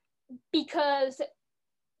family because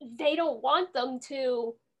they don't want them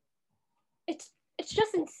to. It's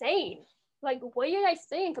just insane. Like, what do you guys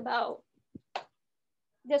think about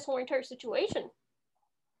this whole entire situation?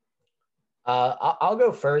 I'll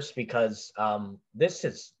go first because this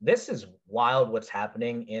is wild. What's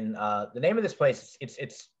happening in the name of this place?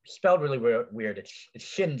 It's spelled really weird. It's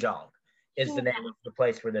Xinjiang is the name of the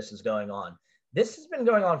place where this is going on. This has been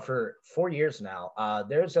going on for 4 years now.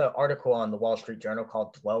 There's an article on the Wall Street Journal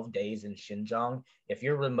called 12 Days in Xinjiang. If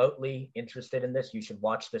you're remotely interested in this, you should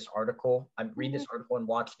watch this article. Read this article and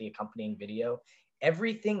watch the accompanying video.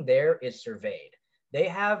 Everything there is surveyed. They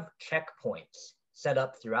have checkpoints set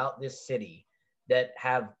up throughout this city that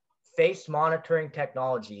have face monitoring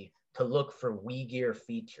technology to look for Uyghur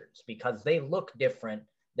features because they look different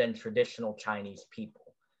than traditional Chinese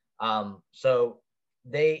people. So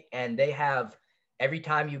they have, every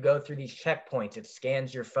time you go through these checkpoints, it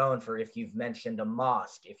scans your phone for if you've mentioned a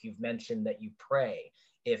mosque, if you've mentioned that you pray,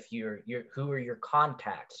 if who are your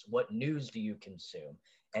contacts, what news do you consume.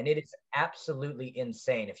 And it is absolutely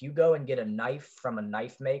insane. If you go and get a knife from a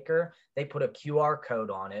knife maker, they put a QR code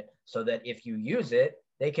on it so that if you use it,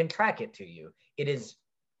 they can track it to you. It is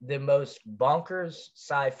the most bonkers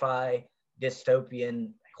sci-fi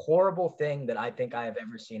dystopian horrible thing that I think I have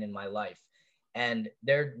ever seen in my life. And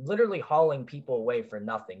they're literally hauling people away for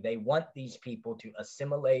nothing. They want these people to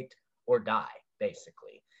assimilate or die,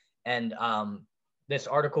 basically. And this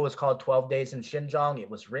article is called 12 Days in Xinjiang. It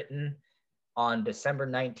was written on December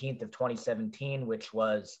 19th of 2017, which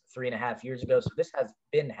was 3.5 years ago. So this has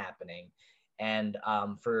been happening. And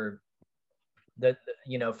for the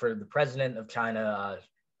president of China,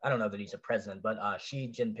 I don't know that he's a president, but Xi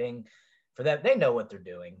Jinping, for that, they know what they're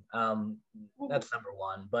doing. That's number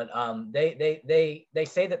one. But they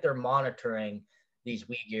say that they're monitoring these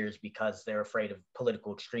Uyghurs because they're afraid of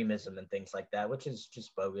political extremism and things like that, which is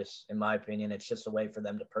just bogus, in my opinion. It's just a way for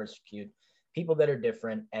them to persecute people that are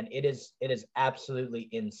different, and it is absolutely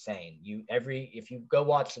insane. If you go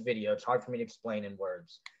watch the video, it's hard for me to explain in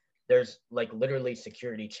words. There's like literally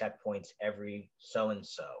security checkpoints every so and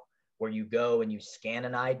so where you go and you scan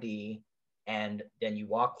an ID and then you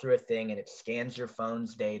walk through a thing and it scans your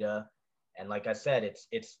phone's data. And like I said,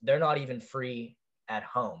 it's they're not even free at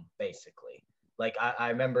home, basically. Like I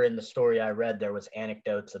remember in the story I read, there was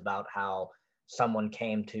anecdotes about how someone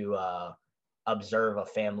came to observe a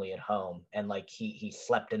family at home, and like he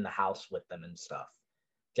slept in the house with them and stuff,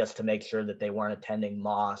 just to make sure that they weren't attending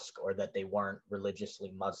mosque or that they weren't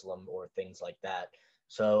religiously Muslim or things like that.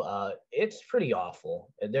 So it's pretty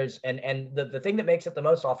awful. There's and the thing that makes it the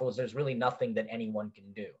most awful is there's really nothing that anyone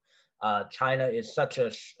can do. China is such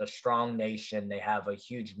a strong nation. They have a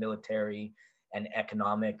huge military and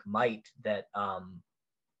economic might that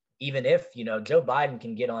even if, you know, Joe Biden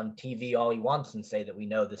can get on TV all he wants and say that we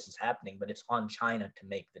know this is happening, but it's on China to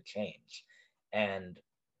make the change. And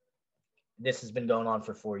this has been going on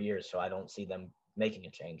for 4 years, so I don't see them making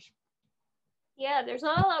a change. Yeah, there's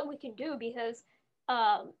not a lot we can do because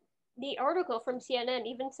the article from CNN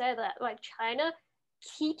even said that like China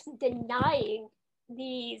keeps denying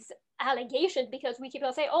these allegations because we keep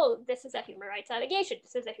on saying, oh, this is a human rights allegation.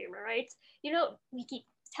 This is a human rights. You know, we keep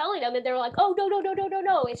telling them and they're like, oh, no, no, no, no, no,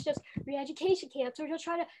 no. It's just re-education camps. We're just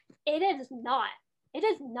trying to, it is not. It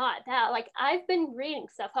is not that. Like, I've been reading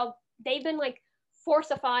stuff, how they've been like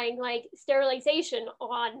forcifying like sterilization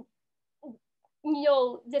on, you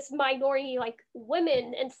know, this minority like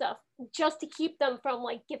women and stuff just to keep them from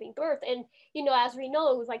like giving birth. And, you know, as we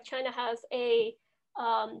know, like China has a,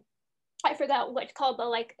 I forgot what it's called, but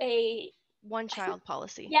like a one child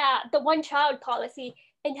policy. Yeah, the one child policy,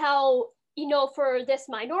 and how, you know, for this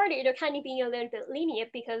minority, they're kind of being a little bit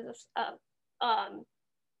lenient because of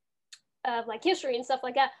like history and stuff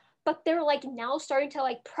like that. But they're like now starting to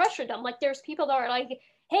like pressure them. Like there's people that are like,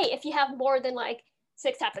 hey, if you have more than like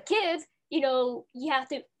 6 types of kids, you know, you have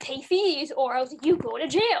to pay fees or else you go to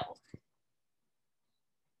jail.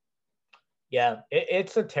 Yeah,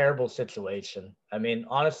 it's a terrible situation. I mean,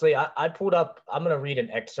 honestly, I pulled up, I'm going to read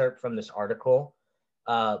an excerpt from this article,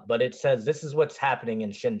 but it says this is what's happening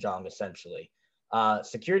in Xinjiang, essentially.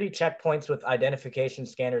 Security checkpoints with identification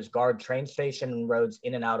scanners guard train station and roads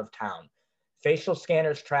in and out of town. Facial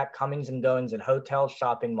scanners track comings and goings in hotels,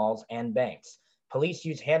 shopping malls, and banks. Police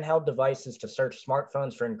use handheld devices to search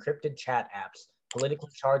smartphones for encrypted chat apps, politically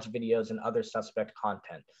charged videos, and other suspect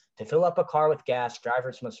content. To fill up a car with gas,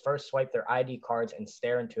 drivers must first swipe their ID cards and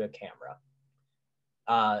stare into a camera.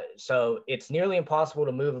 So it's nearly impossible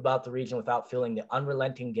to move about the region without feeling the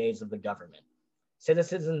unrelenting gaze of the government.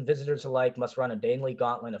 Citizens and visitors alike must run a daily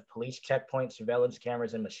gauntlet of police checkpoints, surveillance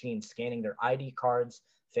cameras, and machines scanning their ID cards,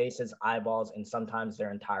 faces, eyeballs, and sometimes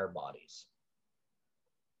their entire bodies.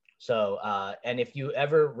 So, and if you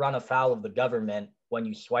ever run afoul of the government, when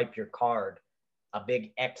you swipe your card, a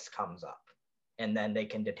big X comes up and then they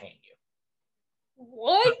can detain you.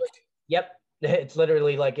 What? Yep. It's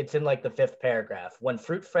literally like, it's in like the 5th paragraph. When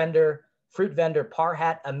fruit vendor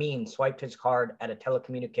Parhat Amin swiped his card at a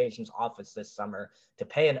telecommunications office this summer to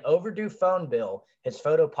pay an overdue phone bill, his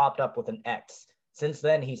photo popped up with an X. Since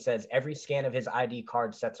then, he says every scan of his ID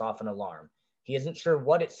card sets off an alarm. He isn't sure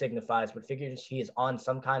what it signifies, but figures he is on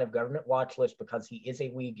some kind of government watch list because he is a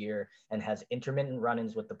Uyghur and has intermittent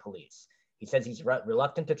run-ins with the police. He says he's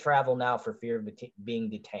reluctant to travel now for fear of being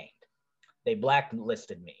detained. They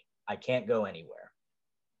blacklisted me. I can't go anywhere.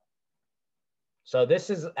 So this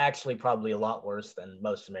is actually probably a lot worse than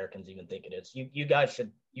most Americans even think it is. You guys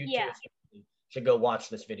should, should go watch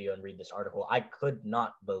this video and read this article. I could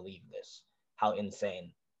not believe this, how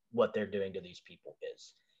insane what they're doing to these people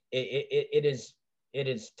is. It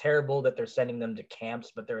is terrible that they're sending them to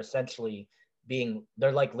camps, but they're essentially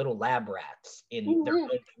they're like little lab rats in their own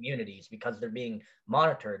communities because they're being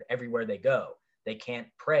monitored everywhere they go. They can't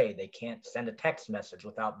pray. They can't send a text message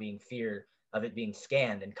without being feared of it being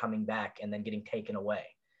scanned and coming back and then getting taken away.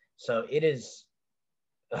 So it is,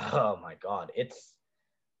 oh my God,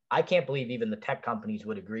 I can't believe even the tech companies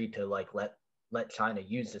would agree to like let China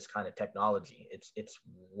use this kind of technology. It's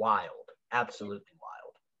wild, absolutely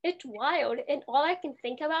wild. It's wild. And all I can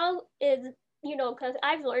think about is, you know, because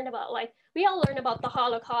I've learned about, like, we all learn about the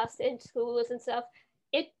Holocaust in schools and stuff.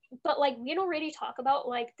 But like we don't really talk about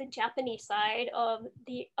like the Japanese side of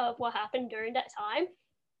what happened during that time.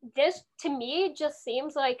 This to me just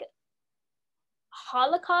seems like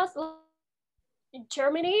Holocaust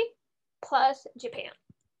Germany plus Japan.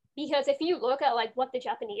 Because if you look at like what the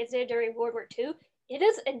Japanese did during World War II, it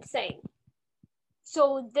is insane.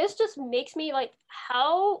 So this just makes me like,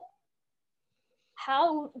 how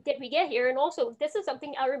did we get here? And also, this is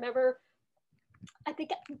something I remember, I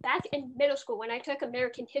think back in middle school when I took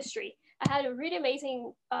American history, I had a really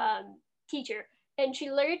amazing teacher, and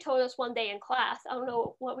she literally told us one day in class, I don't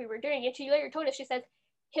know what we were doing, and she literally told us, she said,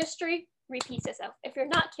 history repeats itself. If you're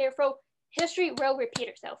not careful, history will repeat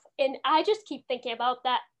itself. And I just keep thinking about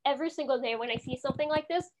that every single day when I see something like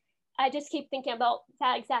this. I just keep thinking about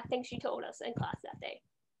that exact thing she told us in class that day.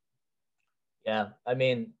 Yeah, I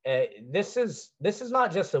mean, this is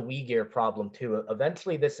not just a Uyghur problem too.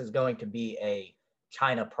 Eventually, this is going to be a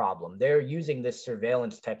China problem. They're using this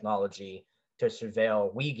surveillance technology to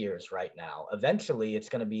surveil Uyghurs right now. Eventually, it's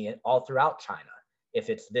going to be all throughout China if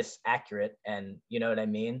it's this accurate. And you know what I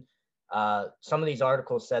mean? Some of these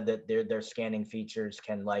articles said that their scanning features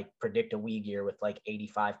can like predict a Uyghur with like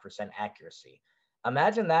 85% accuracy.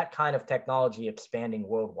 Imagine that kind of technology expanding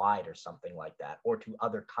worldwide or something like that, or to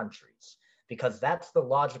other countries, because that's the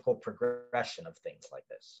logical progression of things like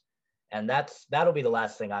this. And that'll be the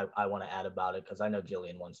last thing I want to add about it, because I know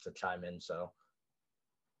Jillian wants to chime in. So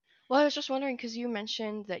Well, I was just wondering because you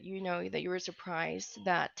mentioned that that you were surprised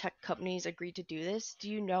that tech companies agreed to do this.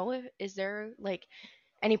 Do you know if is there like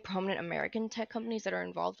any prominent American tech companies that are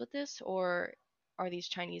involved with this, or are these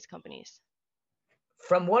Chinese companies?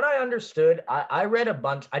 from what I understood, I read a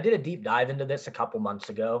bunch. I did a deep dive into this a couple months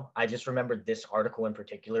ago. I just remembered this article in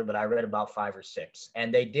particular, but I read about 5 or 6.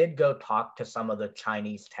 And they did go talk to some of the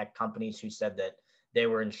Chinese tech companies who said that they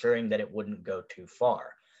were ensuring that it wouldn't go too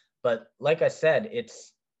far. But like I said,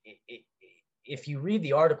 if you read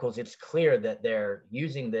the articles, it's clear that they're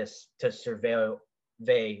using this to surveil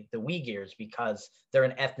the Uyghurs because they're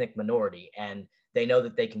an ethnic minority and they know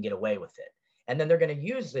that they can get away with it. And then they're going to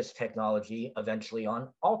use this technology eventually on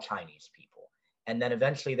all Chinese people. And then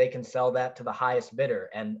eventually they can sell that to the highest bidder.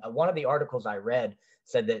 And one of the articles I read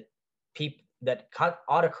said that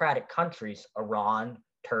autocratic countries, Iran,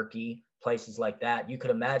 Turkey, places like that, you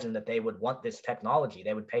could imagine that they would want this technology.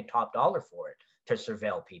 They would pay top dollar for it to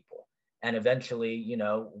surveil people. And eventually,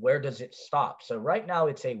 where does it stop? So right now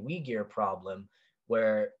it's a Uyghur problem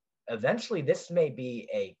where eventually this may be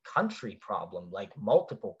a country problem, like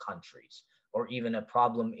multiple countries, or even a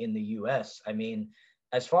problem in the US. I mean,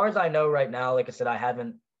 as far as I know right now, like I said, I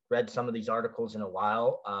haven't read some of these articles in a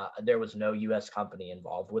while. There was no US company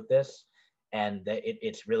involved with this. And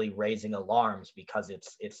it's really raising alarms because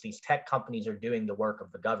it's these tech companies are doing the work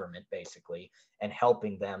of the government basically and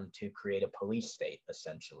helping them to create a police state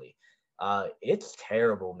essentially. It's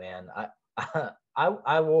terrible, man.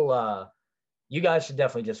 I will. You guys should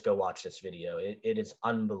definitely just go watch this video. It is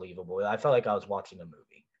unbelievable. I felt like I was watching a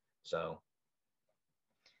movie. So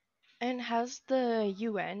And has the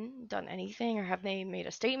UN done anything, or have they made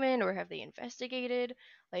a statement, or have they investigated?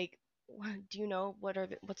 Like, do you know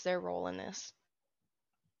what's their role in this?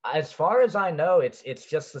 as far as I know, it's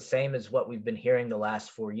just the same as what we've been hearing the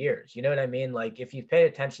last 4 years. You know what I mean? Like if you pay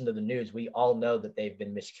attention to the news, we all know that they've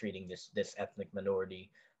been mistreating this ethnic minority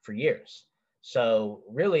for years. So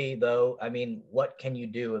really, though, I mean, what can you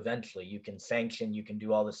do eventually? You can sanction, you can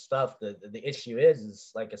do all this stuff. The issue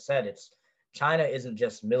is like I said, it's China isn't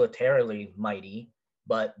just militarily mighty,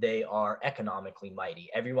 but they are economically mighty.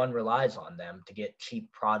 Everyone relies on them to get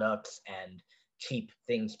cheap products and cheap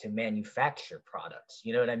things to manufacture products.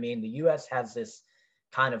 You know what I mean? The US has this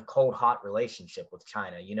kind of cold hot relationship with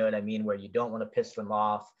China. You know what I mean? Where you don't want to piss them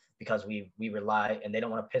off because we rely, and they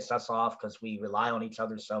don't want to piss us off because we rely on each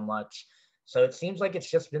other so much. So it seems like it's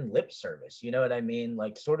just been lip service. You know what I mean?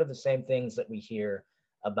 Like sort of the same things that we hear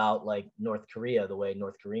about like North Korea, the way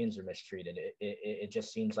North Koreans are mistreated. It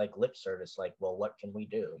just seems like lip service. Like, well, what can we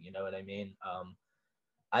do? You know what I mean?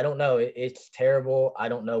 I don't know. It's terrible. I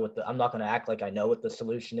don't know I'm not going to act like I know what the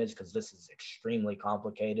solution is because this is extremely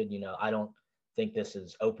complicated. I don't think this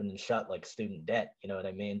is open and shut like student debt. You know what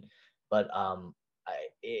I mean? But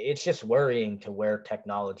it's just worrying to where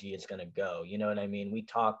technology is going to go. You know what I mean?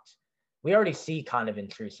 We already see kind of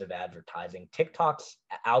intrusive advertising. TikTok's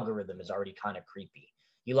algorithm is already kind of creepy.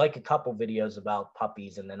 You like a couple videos about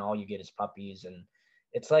puppies and then all you get is puppies, and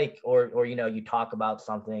it's like, or you talk about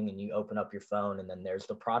something and you open up your phone and then there's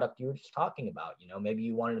the product you were just talking about. Maybe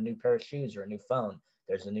you wanted a new pair of shoes or a new phone.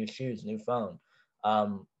 There's the new shoes, new phone. I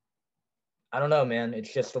don't know, man.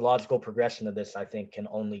 It's just the logical progression of this. I think can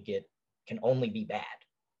only be bad.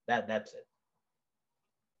 That's it.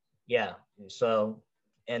 Yeah. So,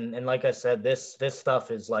 and like I said, this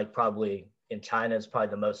stuff is like probably in China is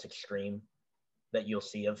probably the most extreme that you'll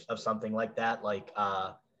see of something like that. Like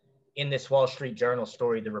in this Wall Street Journal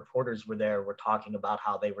story, the reporters were talking about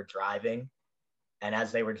how they were driving, and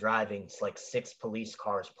as they were driving, it's like 6 police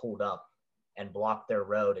cars pulled up and blocked their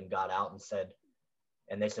road and got out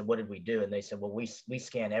and they said, "What did we do?" And they said, "Well, we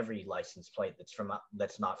scan every license plate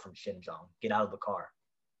that's not from Xinjiang. Get out of the car."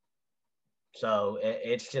 So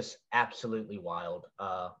it's just absolutely wild.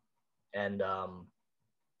 And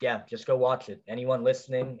yeah, just go watch it. Anyone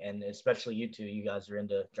listening, and especially you two, you guys are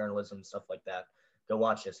into journalism and stuff like that. Go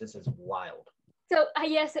watch this. This is wild. So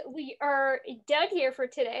yes, we are done here for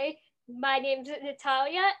today. My name's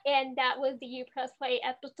Natalia, and that was the You Press Play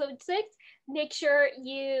episode 6. Make sure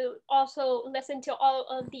you also listen to all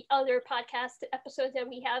of the other podcast episodes that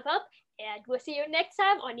we have up, and we'll see you next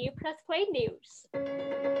time on You Press Play News.